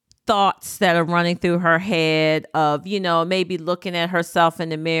thoughts that are running through her head of, maybe looking at herself in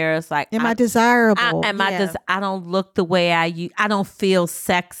the mirror. It's like, am I desirable? I don't look the way I don't feel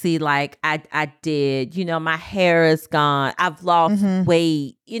sexy like I did. My hair is gone. I've lost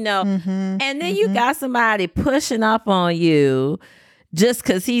weight, and then you got somebody pushing up on you just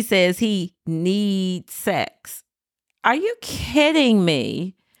because he says he needs sex. Are you kidding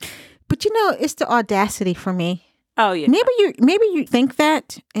me? But it's the audacity for me. Oh yeah. Maybe you think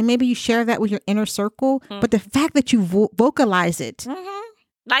that, and maybe you share that with your inner circle. But the fact that you vocalize it,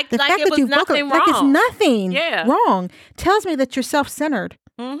 like it was nothing wrong, like it's nothing wrong, tells me that you're self-centered,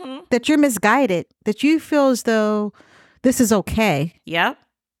 that you're misguided, that you feel as though this is okay. Yeah.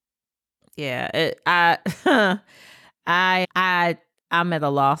 I'm at a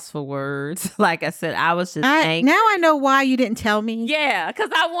loss for words. Like I said, I was just angry. Now I know why you didn't tell me. Yeah, because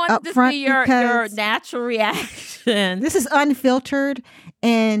I wanted to see your natural reaction. This is unfiltered,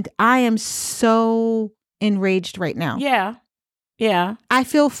 and I am so enraged right now. Yeah. I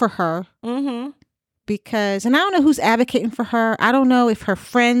feel for her. Because, and I don't know who's advocating for her. I don't know if her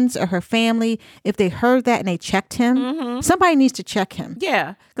friends or her family, if they heard that and they checked him. Somebody needs to check him.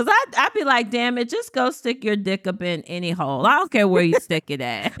 Yeah. Because I'd be like, damn it, just go stick your dick up in any hole. I don't care where you stick it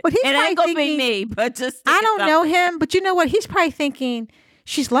at. But it ain't going to be me, but just I don't know him, but you know what? He's probably thinking,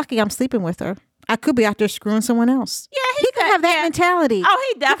 she's lucky I'm sleeping with her. I could be out there screwing someone else. Yeah, he could have that mentality.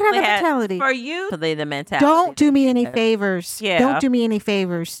 Oh, he definitely have that had mentality. For you, the mentality. Don't do me any favors. Yeah. Don't do me any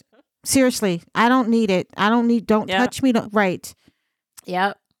favors. Seriously, I don't need it. Don't touch me. Right.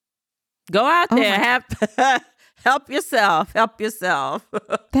 Yep. Go out there. Help yourself.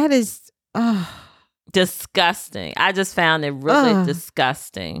 That is disgusting. I just found it really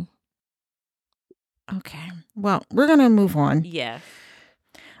disgusting. Okay. Well, we're going to move on. Yeah.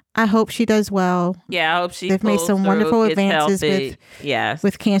 I hope she does well. Yeah, I hope she They've made pulls some through, wonderful gets advances healthy. Yes.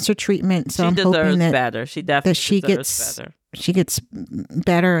 with cancer treatment. So she I'm deserves hoping that better. She definitely she deserves better. she gets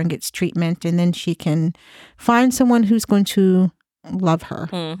better and gets treatment, and then she can find someone who's going to love her.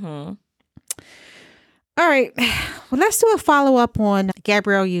 Mm-hmm. All right. Well, let's do a follow-up on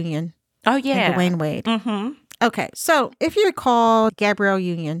Gabrielle Union Oh, and yeah. Dwayne Wade. Mm-hmm. Okay, so if you recall, Gabrielle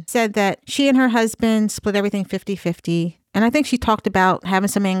Union said that she and her husband split everything 50-50. And I think she talked about having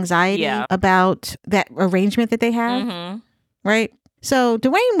some anxiety about that arrangement that they have, Mm-hmm. right? So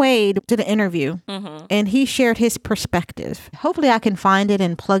Dwayne Wade did an interview and he shared his perspective. Hopefully I can find it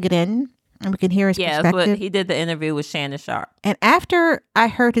and plug it in and we can hear his perspective. But he did the interview with Shannon Sharp. And after I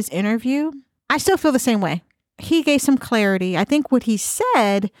heard his interview, I still feel the same way. He gave some clarity. I think what he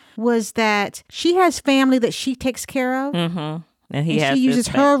said was that she has family that she takes care of. Mm-hmm. And she uses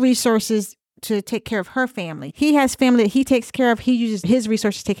her resources to take care of her family. He has family that he takes care of. He uses his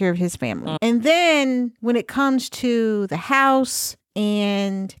resources to take care of his family. And then when it comes to the house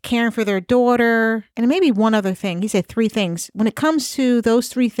and caring for their daughter, and maybe one other thing, he said 3 things. When it comes to those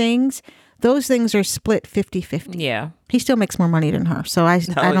 3 things, those things are split 50-50. Yeah. He still makes more money than her. So I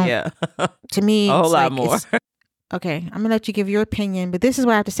don't, yeah. to me, a whole lot more. Okay, I'm going to let you give your opinion, but this is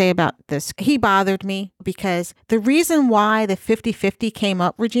what I have to say about this. He bothered me because the reason why the 50-50 came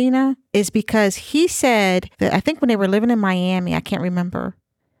up, Regina, is because he said that I think when they were living in Miami, I can't remember.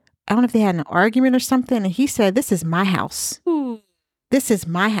 I don't know if they had an argument or something. And he said, this is my house. Ooh. This is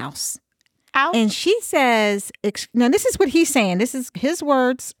my house. Ouch. And she says, now this is what he's saying. This is his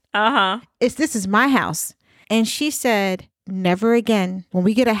words. Uh-huh. This is my house. And she said, never again. When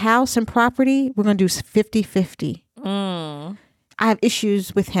we get a house and property, we're going to do 50-50. I have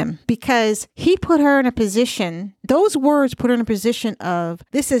issues with him because he put her in a position, those words put her in a position of,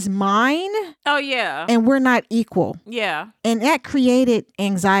 this is mine. Oh, yeah. And we're not equal. Yeah. And that created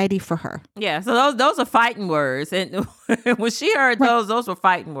anxiety for her. Yeah. So those are fighting words. And when she heard those were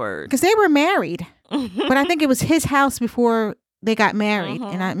fighting words. Because they were married. But I think it was his house before they got married.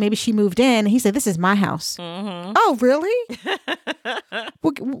 And maybe she moved in. And he said, this is my house. Oh, really?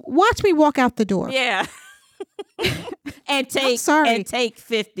 Watch me walk out the door. Yeah. and take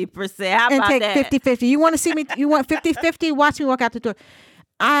 50%. How and about take that? 50-50. You want to see me? You want 50-50? Watch me walk out the door.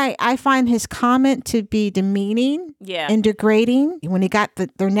 I find his comment to be demeaning and degrading. When he got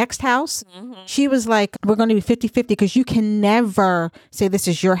their next house, she was like, we're going to be 50-50 because you can never say this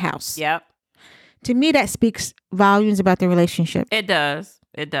is your house. Yep. To me, that speaks volumes about the relationship. It does.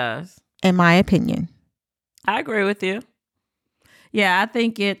 It does. In my opinion. I agree with you. Yeah, I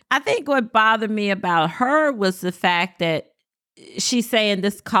think what bothered me about her was the fact that she's saying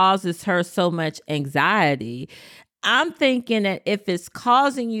this causes her so much anxiety. I'm thinking that if it's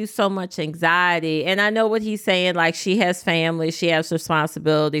causing you so much anxiety, and I know what he's saying, like she has family, she has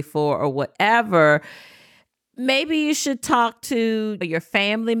responsibility for, or whatever, maybe you should talk to your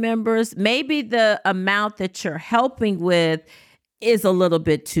family members. Maybe the amount that you're helping with is a little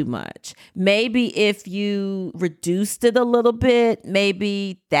bit too much. Maybe if you reduced it a little bit,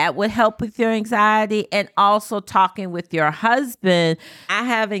 maybe that would help with your anxiety. And also talking with your husband. I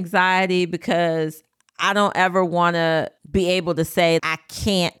have anxiety because I don't ever want to be able to say I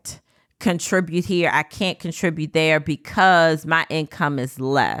can't contribute here, I can't contribute there because my income is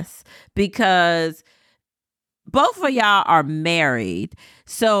less. Because both of y'all are married.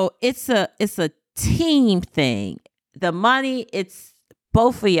 So it's a team thing. The money, it's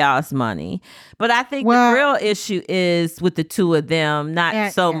both of y'all's money. But I think the real issue is with the two of them,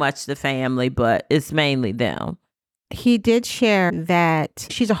 not so much the family, but it's mainly them. He did share that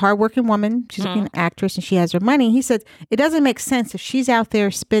she's a hardworking woman. She's an actress and she has her money. He said it doesn't make sense if she's out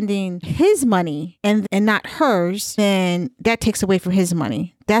there spending his money and not hers, then that takes away from his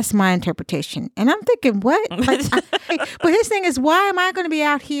money. That's my interpretation. And I'm thinking, what? But his thing is, why am I going to be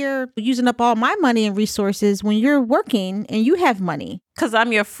out here using up all my money and resources when you're working and you have money? Because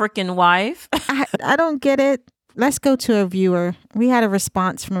I'm your freaking wife. I don't get it. Let's go to a viewer. We had a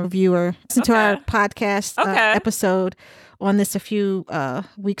response from a viewer. Listen to our podcast episode on this a few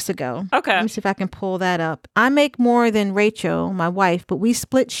weeks ago. Okay. Let me see if I can pull that up. I make more than Rachel, my wife, but we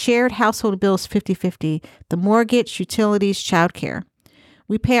split shared household bills 50-50. The mortgage, utilities, childcare.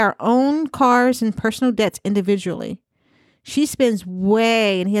 We pay our own cars and personal debts individually. She spends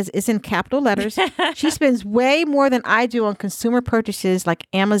way, and it's in capital letters, she spends way more than I do on consumer purchases like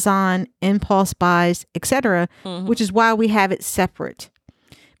Amazon, impulse buys, etc., which is why we have it separate.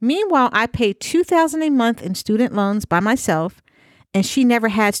 Meanwhile, I pay $2,000 a month in student loans by myself, and she never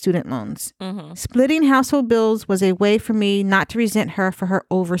had student loans. Splitting household bills was a way for me not to resent her for her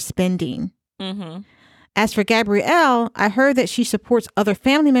overspending. As for Gabrielle, I heard that she supports other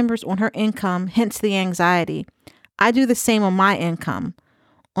family members on her income, hence the anxiety. I do the same on my income.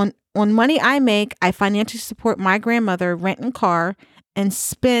 On money I make, I financially support my grandmother, rent and car, and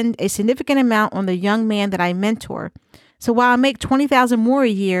spend a significant amount on the young man that I mentor. So while I make $20,000 more a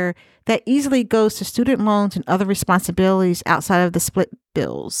year, that easily goes to student loans and other responsibilities outside of the split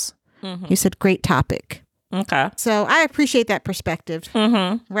bills. He said, great topic. Okay. So I appreciate that perspective,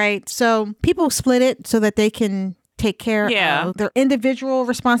 Mm-hmm. right? So people split it so that they can take care of their individual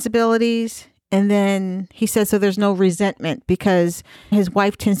responsibilities. And then he says, so there's no resentment because his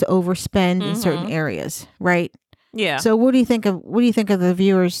wife tends to overspend in certain areas, right? Yeah. So what do you think of the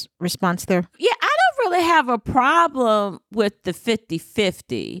viewer's response there? Yeah, I don't really have a problem with the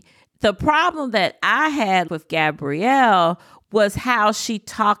 50-50. The problem that I had with Gabrielle was how she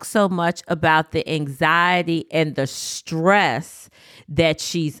talks so much about the anxiety and the stress that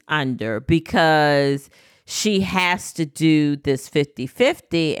she's under because she has to do this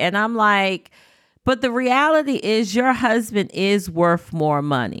 50-50. And I'm like, but the reality is your husband is worth more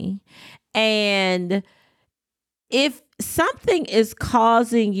money. And if something is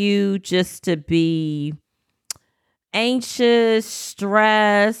causing you just to be anxious,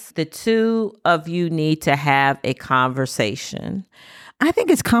 stressed, the two of you need to have a conversation. I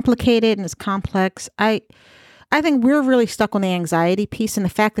think it's complicated and it's complex. I think we're really stuck on the anxiety piece and the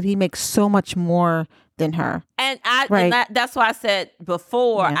fact that he makes so much more than her. And that's why I said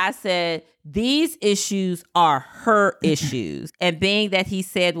before, I said these issues are her issues. And being that he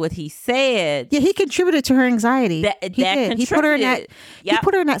said what he said. Yeah, he contributed to her anxiety. He did. He put her in that he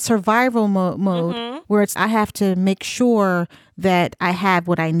put her in that survival mode where it's I have to make sure that I have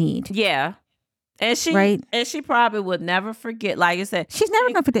what I need. Yeah. And she probably would never forget. Like I said, she's never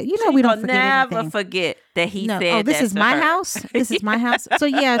gonna forget. You know, we don't forget never anything. Forget that he said. Oh, this is my house. This is my house. So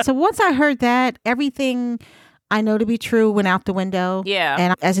yeah. So once I heard that, everything I know to be true went out the window. Yeah.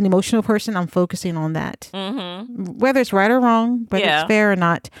 And as an emotional person, I'm focusing on that. Whether it's right or wrong, whether it's fair or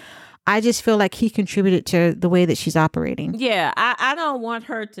not, I just feel like he contributed to the way that she's operating. Yeah. I don't want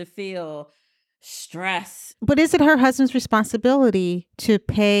her to feel stress. But is it her husband's responsibility to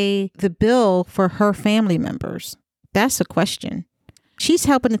pay the bill for her family members? That's the question. She's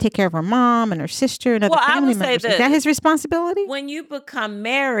helping to take care of her mom and her sister and other family members. Is that his responsibility? When you become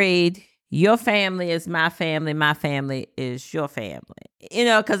married, your family is my family is your family. You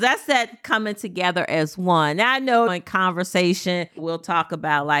know, because that's that coming together as one. Now, I know in conversation, we'll talk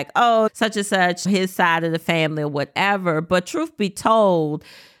about like, oh, such and such, his side of the family or whatever. But truth be told,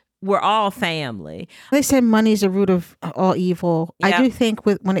 we're all family. They said money's the root of all evil. Yep. I do think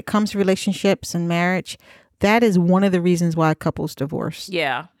when it comes to relationships and marriage, that is one of the reasons why couples divorce.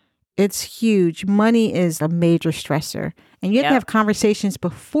 Yeah. It's huge. Money is a major stressor. And you have to have conversations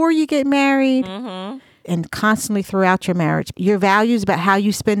before you get married and constantly throughout your marriage. Your values about how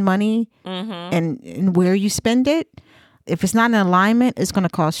you spend money and where you spend it, if it's not in alignment, it's going to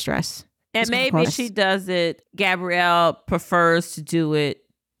cause stress. And maybe she does it, Gabrielle prefers to do it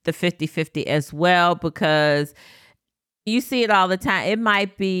the 50-50 as well, because you see it all the time. It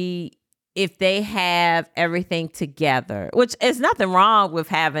might be if they have everything together, which is nothing wrong with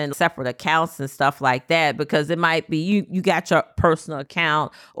having separate accounts and stuff like that, because it might be you got your personal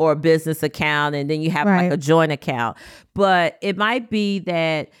account or a business account and then you have like a joint account. But it might be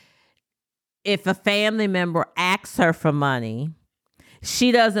that if a family member asks her for money,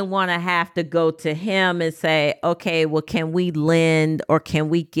 she doesn't want to have to go to him and say, okay, well, can we lend or can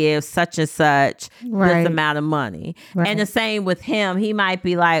we give such and such this amount of money? And the same with him. He might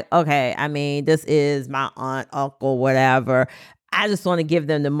be like, okay, I mean, this is my aunt, uncle, whatever. I just want to give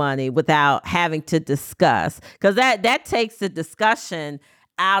them the money without having to discuss. Because that takes the discussion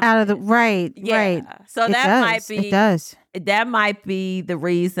out of the right. So that might be the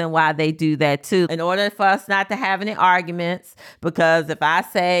reason why they do that too. In order for us not to have any arguments, because if I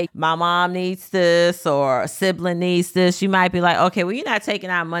say my mom needs this or a sibling needs this, you might be like, okay, well, you're not taking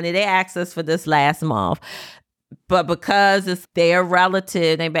our money. They asked us for this last month. But because it's their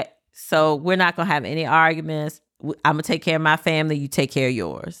relative, so we're not going to have any arguments. I'm going to take care of my family. You take care of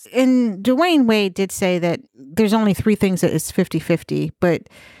yours. And Dwayne Wade did say that there's only 3 things that is 50-50, but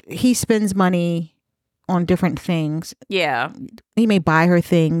he spends money on different things. Yeah. He may buy her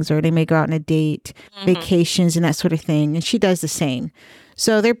things or they may go out on a date, vacations and that sort of thing. And she does the same.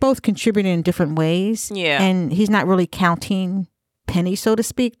 So they're both contributing in different ways. Yeah. And he's not really counting pennies, so to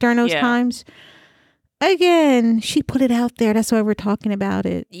speak, during those times. Again, she put it out there. That's why we're talking about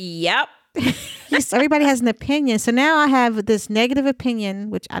it. Yep. Yes, everybody has an opinion. So now I have this negative opinion,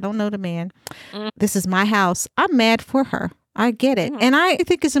 which I don't know the man. This is my house. I'm mad for her. I get it. And I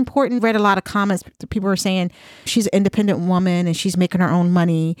think it's important. Read a lot of comments. People are saying she's an independent woman and she's making her own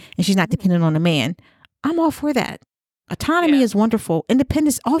money and she's not dependent on a man. I'm all for that. Autonomy is wonderful.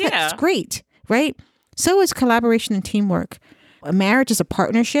 Independence, all that's great, right? So is collaboration and teamwork. A marriage is a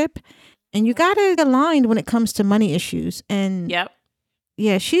partnership, and you got to align when it comes to money issues. And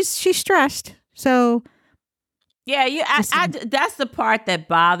yeah, she's stressed. So I that's the part that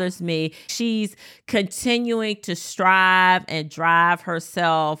bothers me. She's continuing to strive and drive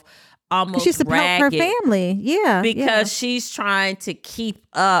herself almost she's to help her family. Yeah. Because she's trying to keep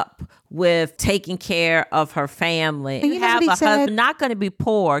up with taking care of her family. And you have a husband, not going to be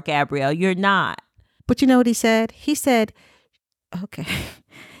poor, Gabrielle. You're not. But you know what he said? He said, okay.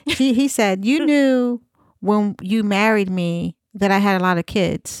 he said, you knew when you married me that I had a lot of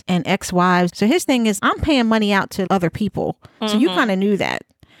kids and ex-wives. So his thing is, I'm paying money out to other people. So you kind of knew that.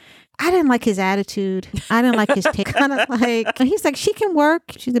 I didn't like his attitude. I didn't like his take. Kind of like, he's like, she can work.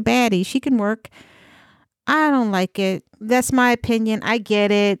 She's a baddie. She can work. I don't like it. That's my opinion. I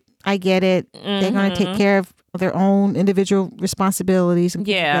get it. They're going to take care of their own individual responsibilities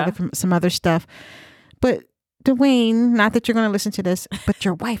and from some other stuff. But Dwayne, not that you're going to listen to this, but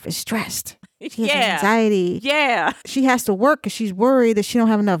your wife is stressed. She has anxiety. Yeah. She has to work because she's worried that she don't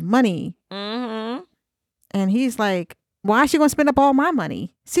have enough money. And he's like, why is she going to spend up all my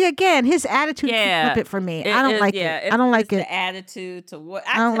money? See, again, his attitude flip it for me. I don't like it. I don't like it. The attitude to what?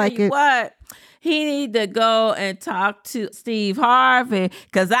 I don't like it. What? He need to go and talk to Steve Harvey,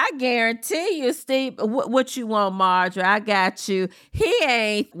 because I guarantee you, Steve, what you want, Marjorie? I got you. He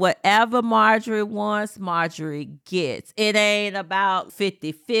ain't whatever Marjorie wants, Marjorie gets. It ain't about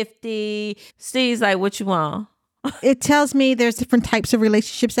 50-50. Steve's like, what you want? It tells me there's different types of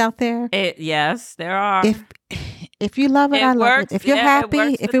relationships out there. Yes, there are. If you love it, I love it. If you're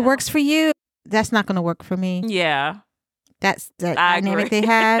happy, if it works for you, that's not going to work for me. Yeah. That's the dynamic they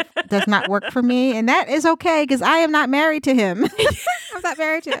have does not work for me. And that is okay, because I am not married to him. I'm not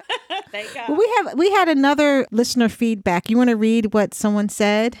married to him. Thank God. Well, we had another listener feedback. You want to read what someone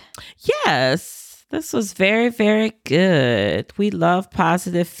said? Yes. This was very, very good. We love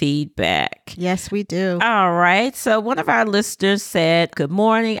positive feedback. Yes, we do. All right. So one of our listeners said, good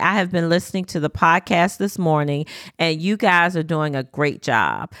morning. I have been listening to the podcast this morning, and you guys are doing a great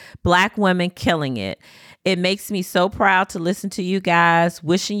job. Black women killing it. It makes me so proud to listen to you guys.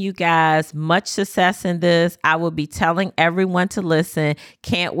 Wishing you guys much success in this. I will be telling everyone to listen.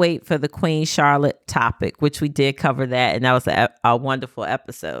 Can't wait for the Queen Charlotte topic, which we did cover that. And that was a wonderful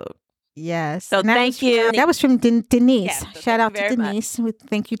episode. Yes. So thank you. That was from Denise. Yes, so shout out to Denise.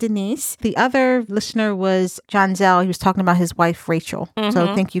 Thank you, Denise. The other listener was John Zell. He was talking about his wife, Rachel.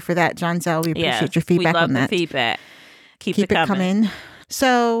 So thank you for that, John Zell. We appreciate your feedback on that. We love the feedback. Keep it coming.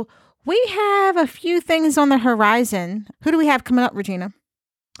 So we have a few things on the horizon. Who do we have coming up, Regina?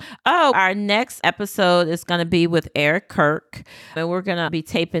 Oh, our next episode is going to be with Eric Kirk, and we're going to be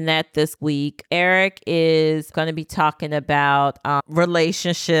taping that this week. Eric is going to be talking about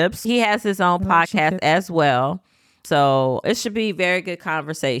relationships. He has his own podcast as well. So it should be a very good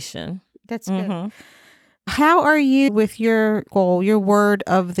conversation. That's good. How are you with your goal, your word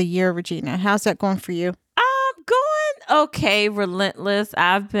of the year, Regina? How's that going for you? Going okay, relentless.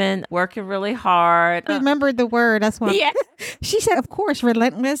 I've been working really hard. I remembered the word. That's why. Yeah. She said, of course,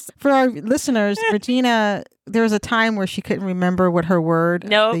 relentless. For our listeners, Regina, there was a time where she couldn't remember what her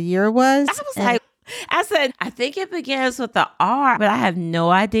word of the year was. I said, I think it begins with the R, but I have no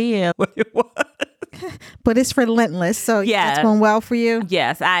idea what it was. But it's relentless. So that's going well for you?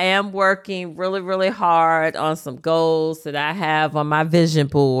 Yes, I am working really, really hard on some goals that I have on my vision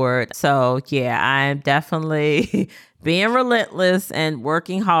board. So yeah, I am definitely being relentless and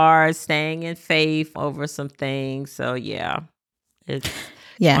working hard, staying in faith over some things. So yeah.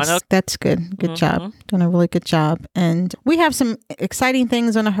 Yes, that's good. Good job. Doing a really good job. And we have some exciting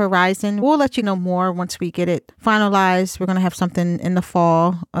things on the horizon. We'll let you know more once we get it finalized. We're going to have something in the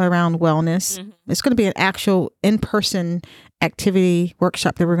fall around wellness. It's going to be an actual in-person activity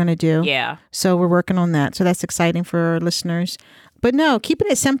workshop that we're going to do. Yeah. So we're working on that. So that's exciting for our listeners. But no, keeping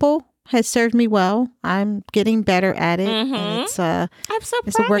it simple has served me well. I'm getting better at it. And I'm so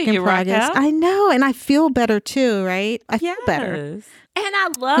it's proud a work of in you, progress. Raquel. I know. And I feel better too, right? I feel better. And I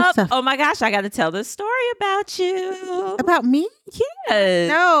love, oh my gosh, I got to tell this story about you. About me? Yes.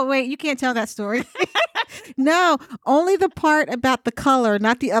 No, wait, you can't tell that story. No, only the part about the color,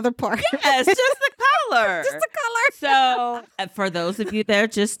 not the other part. Yes, just the color. Just the color. So for those of you that are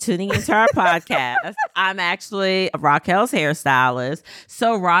just tuning into our podcast, I'm actually Raquel's hairstylist.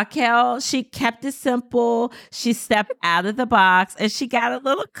 So Raquel, she kept it simple. She stepped out of the box and she got a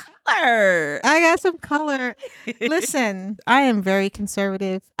little color color. I got some color. Listen, I am very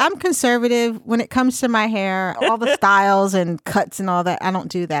conservative. I'm conservative when it comes to my hair, all the styles and cuts and all that. I don't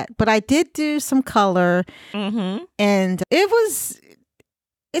do that. But I did do some color. Mm-hmm. And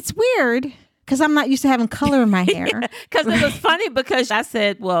it's weird because I'm not used to having color in my hair. Because it was funny because I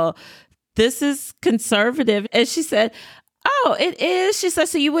said, well, this is conservative. And she said, oh, it is. She said,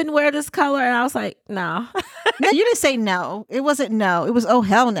 so you wouldn't wear this color? And I was like, no. No, you didn't say no. It wasn't no. It was, oh,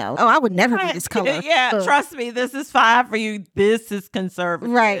 hell no. Oh, I would never wear this color. Yeah, Ugh. trust me. This is fine for you. This is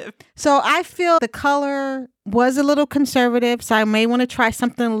conservative. Right. So I feel the color was a little conservative. So I may want to try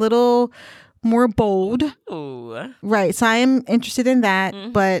something a little more bold. Ooh. Right. So I am interested in that.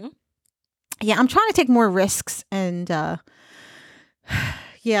 Mhm. But yeah, I'm trying to take more risks. And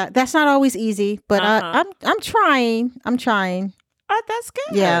yeah, that's not always easy. But I'm trying. I'm trying. Oh, that's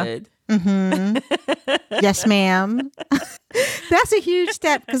good. Yeah. Mm-hmm. Yes, ma'am. That's a huge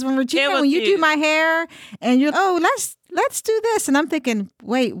step because when Regina, when you do huge. my hair and you're, oh, let's do this, and I'm thinking,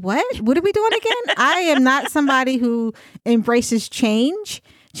 wait, what are we doing again? I am not somebody who embraces change.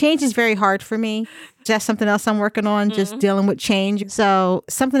 Change is very hard for me. That's something else I'm working on, just dealing with change. So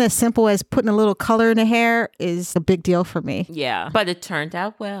something as simple as putting a little color in the hair is a big deal for me. Yeah. But it turned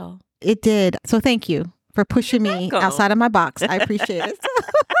out well. It did. So thank you for pushing me welcome. outside of my box. I appreciate it.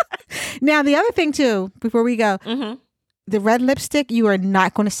 Now, the other thing too, before we go, Mm-hmm. the red lipstick, you are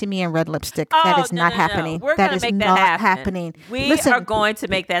not going to see me in red lipstick. That is not happening. We're That gonna is make not that happening. We Listen, are going to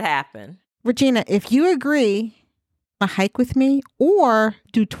make that happen. Regina, if you agree to hike with me or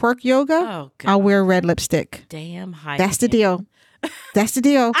do twerk yoga, Oh, God. I'll wear red lipstick. Damn hiking. That's the deal. That's the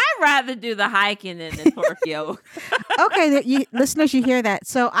deal. I'd rather do the hiking than the Tokyo. Okay, listeners, you hear that.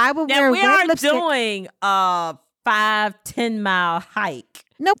 So I will Now, wear we red are lipstick. doing a 5-10 mile hike.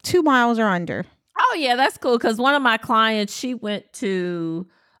 Nope, 2 miles or under. Oh, yeah, that's cool. Because one of my clients, she went to,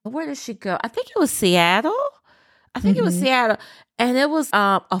 where did she go? I think it was Seattle. It was Seattle. And it was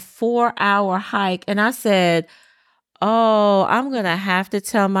a 4-hour hike. And I said, oh, I'm going to have to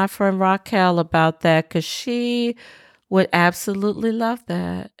tell my friend Raquel about that because she would absolutely love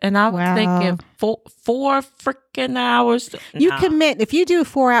that. And I was Wow. thinking 4 freaking hours. You Nah. commit. If you do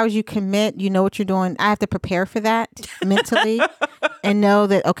 4 hours, you commit. You know what you're doing. I have to prepare for that mentally and know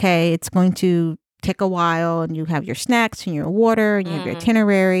that, okay, it's going to take a while and you have your snacks and your water and you have your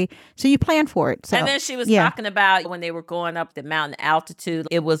itinerary. So you plan for it. So, And then she was yeah. talking about when they were going up the mountain altitude,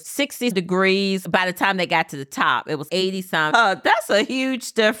 it was 60 degrees. By the time they got to the top, it was 80 something. That's a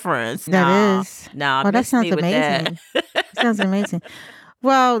huge difference. That is. No, Well, that sounds amazing. That sounds amazing.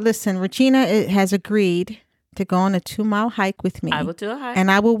 Well, listen, Regina has agreed to go on a 2 mile hike with me. I will do a hike. And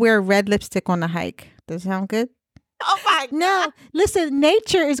I will wear red lipstick on the hike. Does that sound good? Oh my God. No, listen,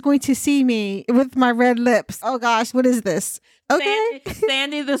 nature is going to see me with my red lips. Oh gosh, what is this? Okay.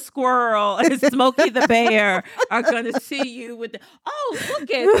 Sandy the squirrel and Smokey the bear are going to see you with the, oh,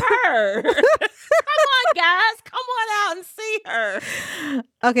 look at her. Come on, guys. Come on out and see her.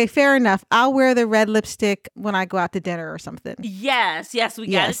 Okay, fair enough. I'll wear the red lipstick when I go out to dinner or something. Yes, we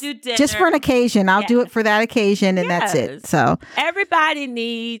got to do dinner. Just for an occasion. I'll do it for that occasion and that's it. Yes. So Everybody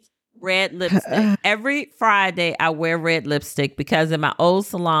needs red lipstick. Every Friday, I wear red lipstick because in my old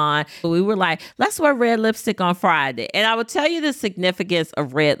salon, we were like, let's wear red lipstick on Friday. And I will tell you the significance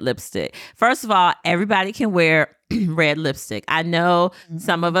of red lipstick. First of all, everybody can wear red lipstick. I know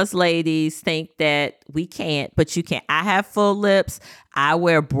some of us ladies think that we can't, but you can. I have full lips. I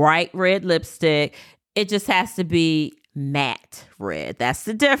wear bright red lipstick. It just has to be matte red. That's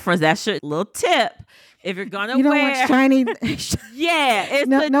the difference. That's your little tip. If you're gonna you don't wear, want shiny. yeah, it's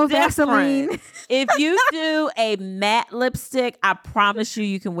No difference. Vaseline. If you do a matte lipstick, I promise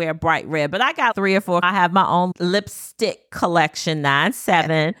you can wear bright red. But I got 3 or 4. I have my own lipstick collection,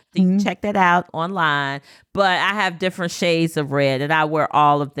 9-7. You can check that out online. But I have different shades of red, and I wear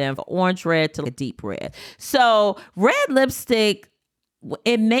all of them, from orange red to deep red. So red lipstick,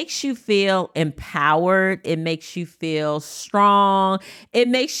 it makes you feel empowered. It makes you feel strong. It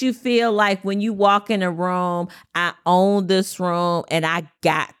makes you feel like when you walk in a room, I own this room and I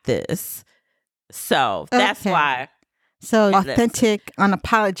got this. So that's Okay. why. So authentic,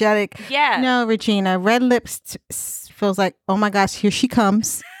 unapologetic. Yeah. No, Regina, red lips feels like, oh my gosh, here she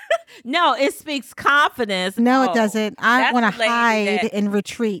comes. No, it speaks confidence. No, Oh, it doesn't. I that's want a to lady hide that- and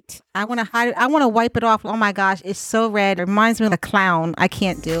retreat. I want to hide it. I want to wipe it off. Oh my gosh, it's so red. It reminds me of a clown. I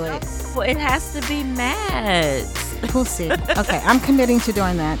can't do it. Well, it has to be matte. We'll see. Okay, I'm committing to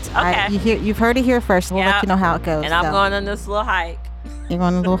doing that. Okay. You've heard it here first. We'll let Yep. you know how it goes. And I'm so. going on this little hike. You're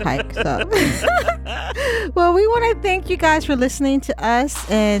on a little hike. So, Well, we want to thank you guys for listening to us,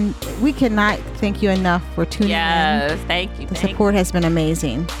 and we cannot thank you enough for tuning in. Yes, thank you. The support has been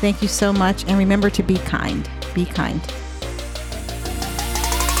amazing. Thank you so much, and remember to be kind. Be kind.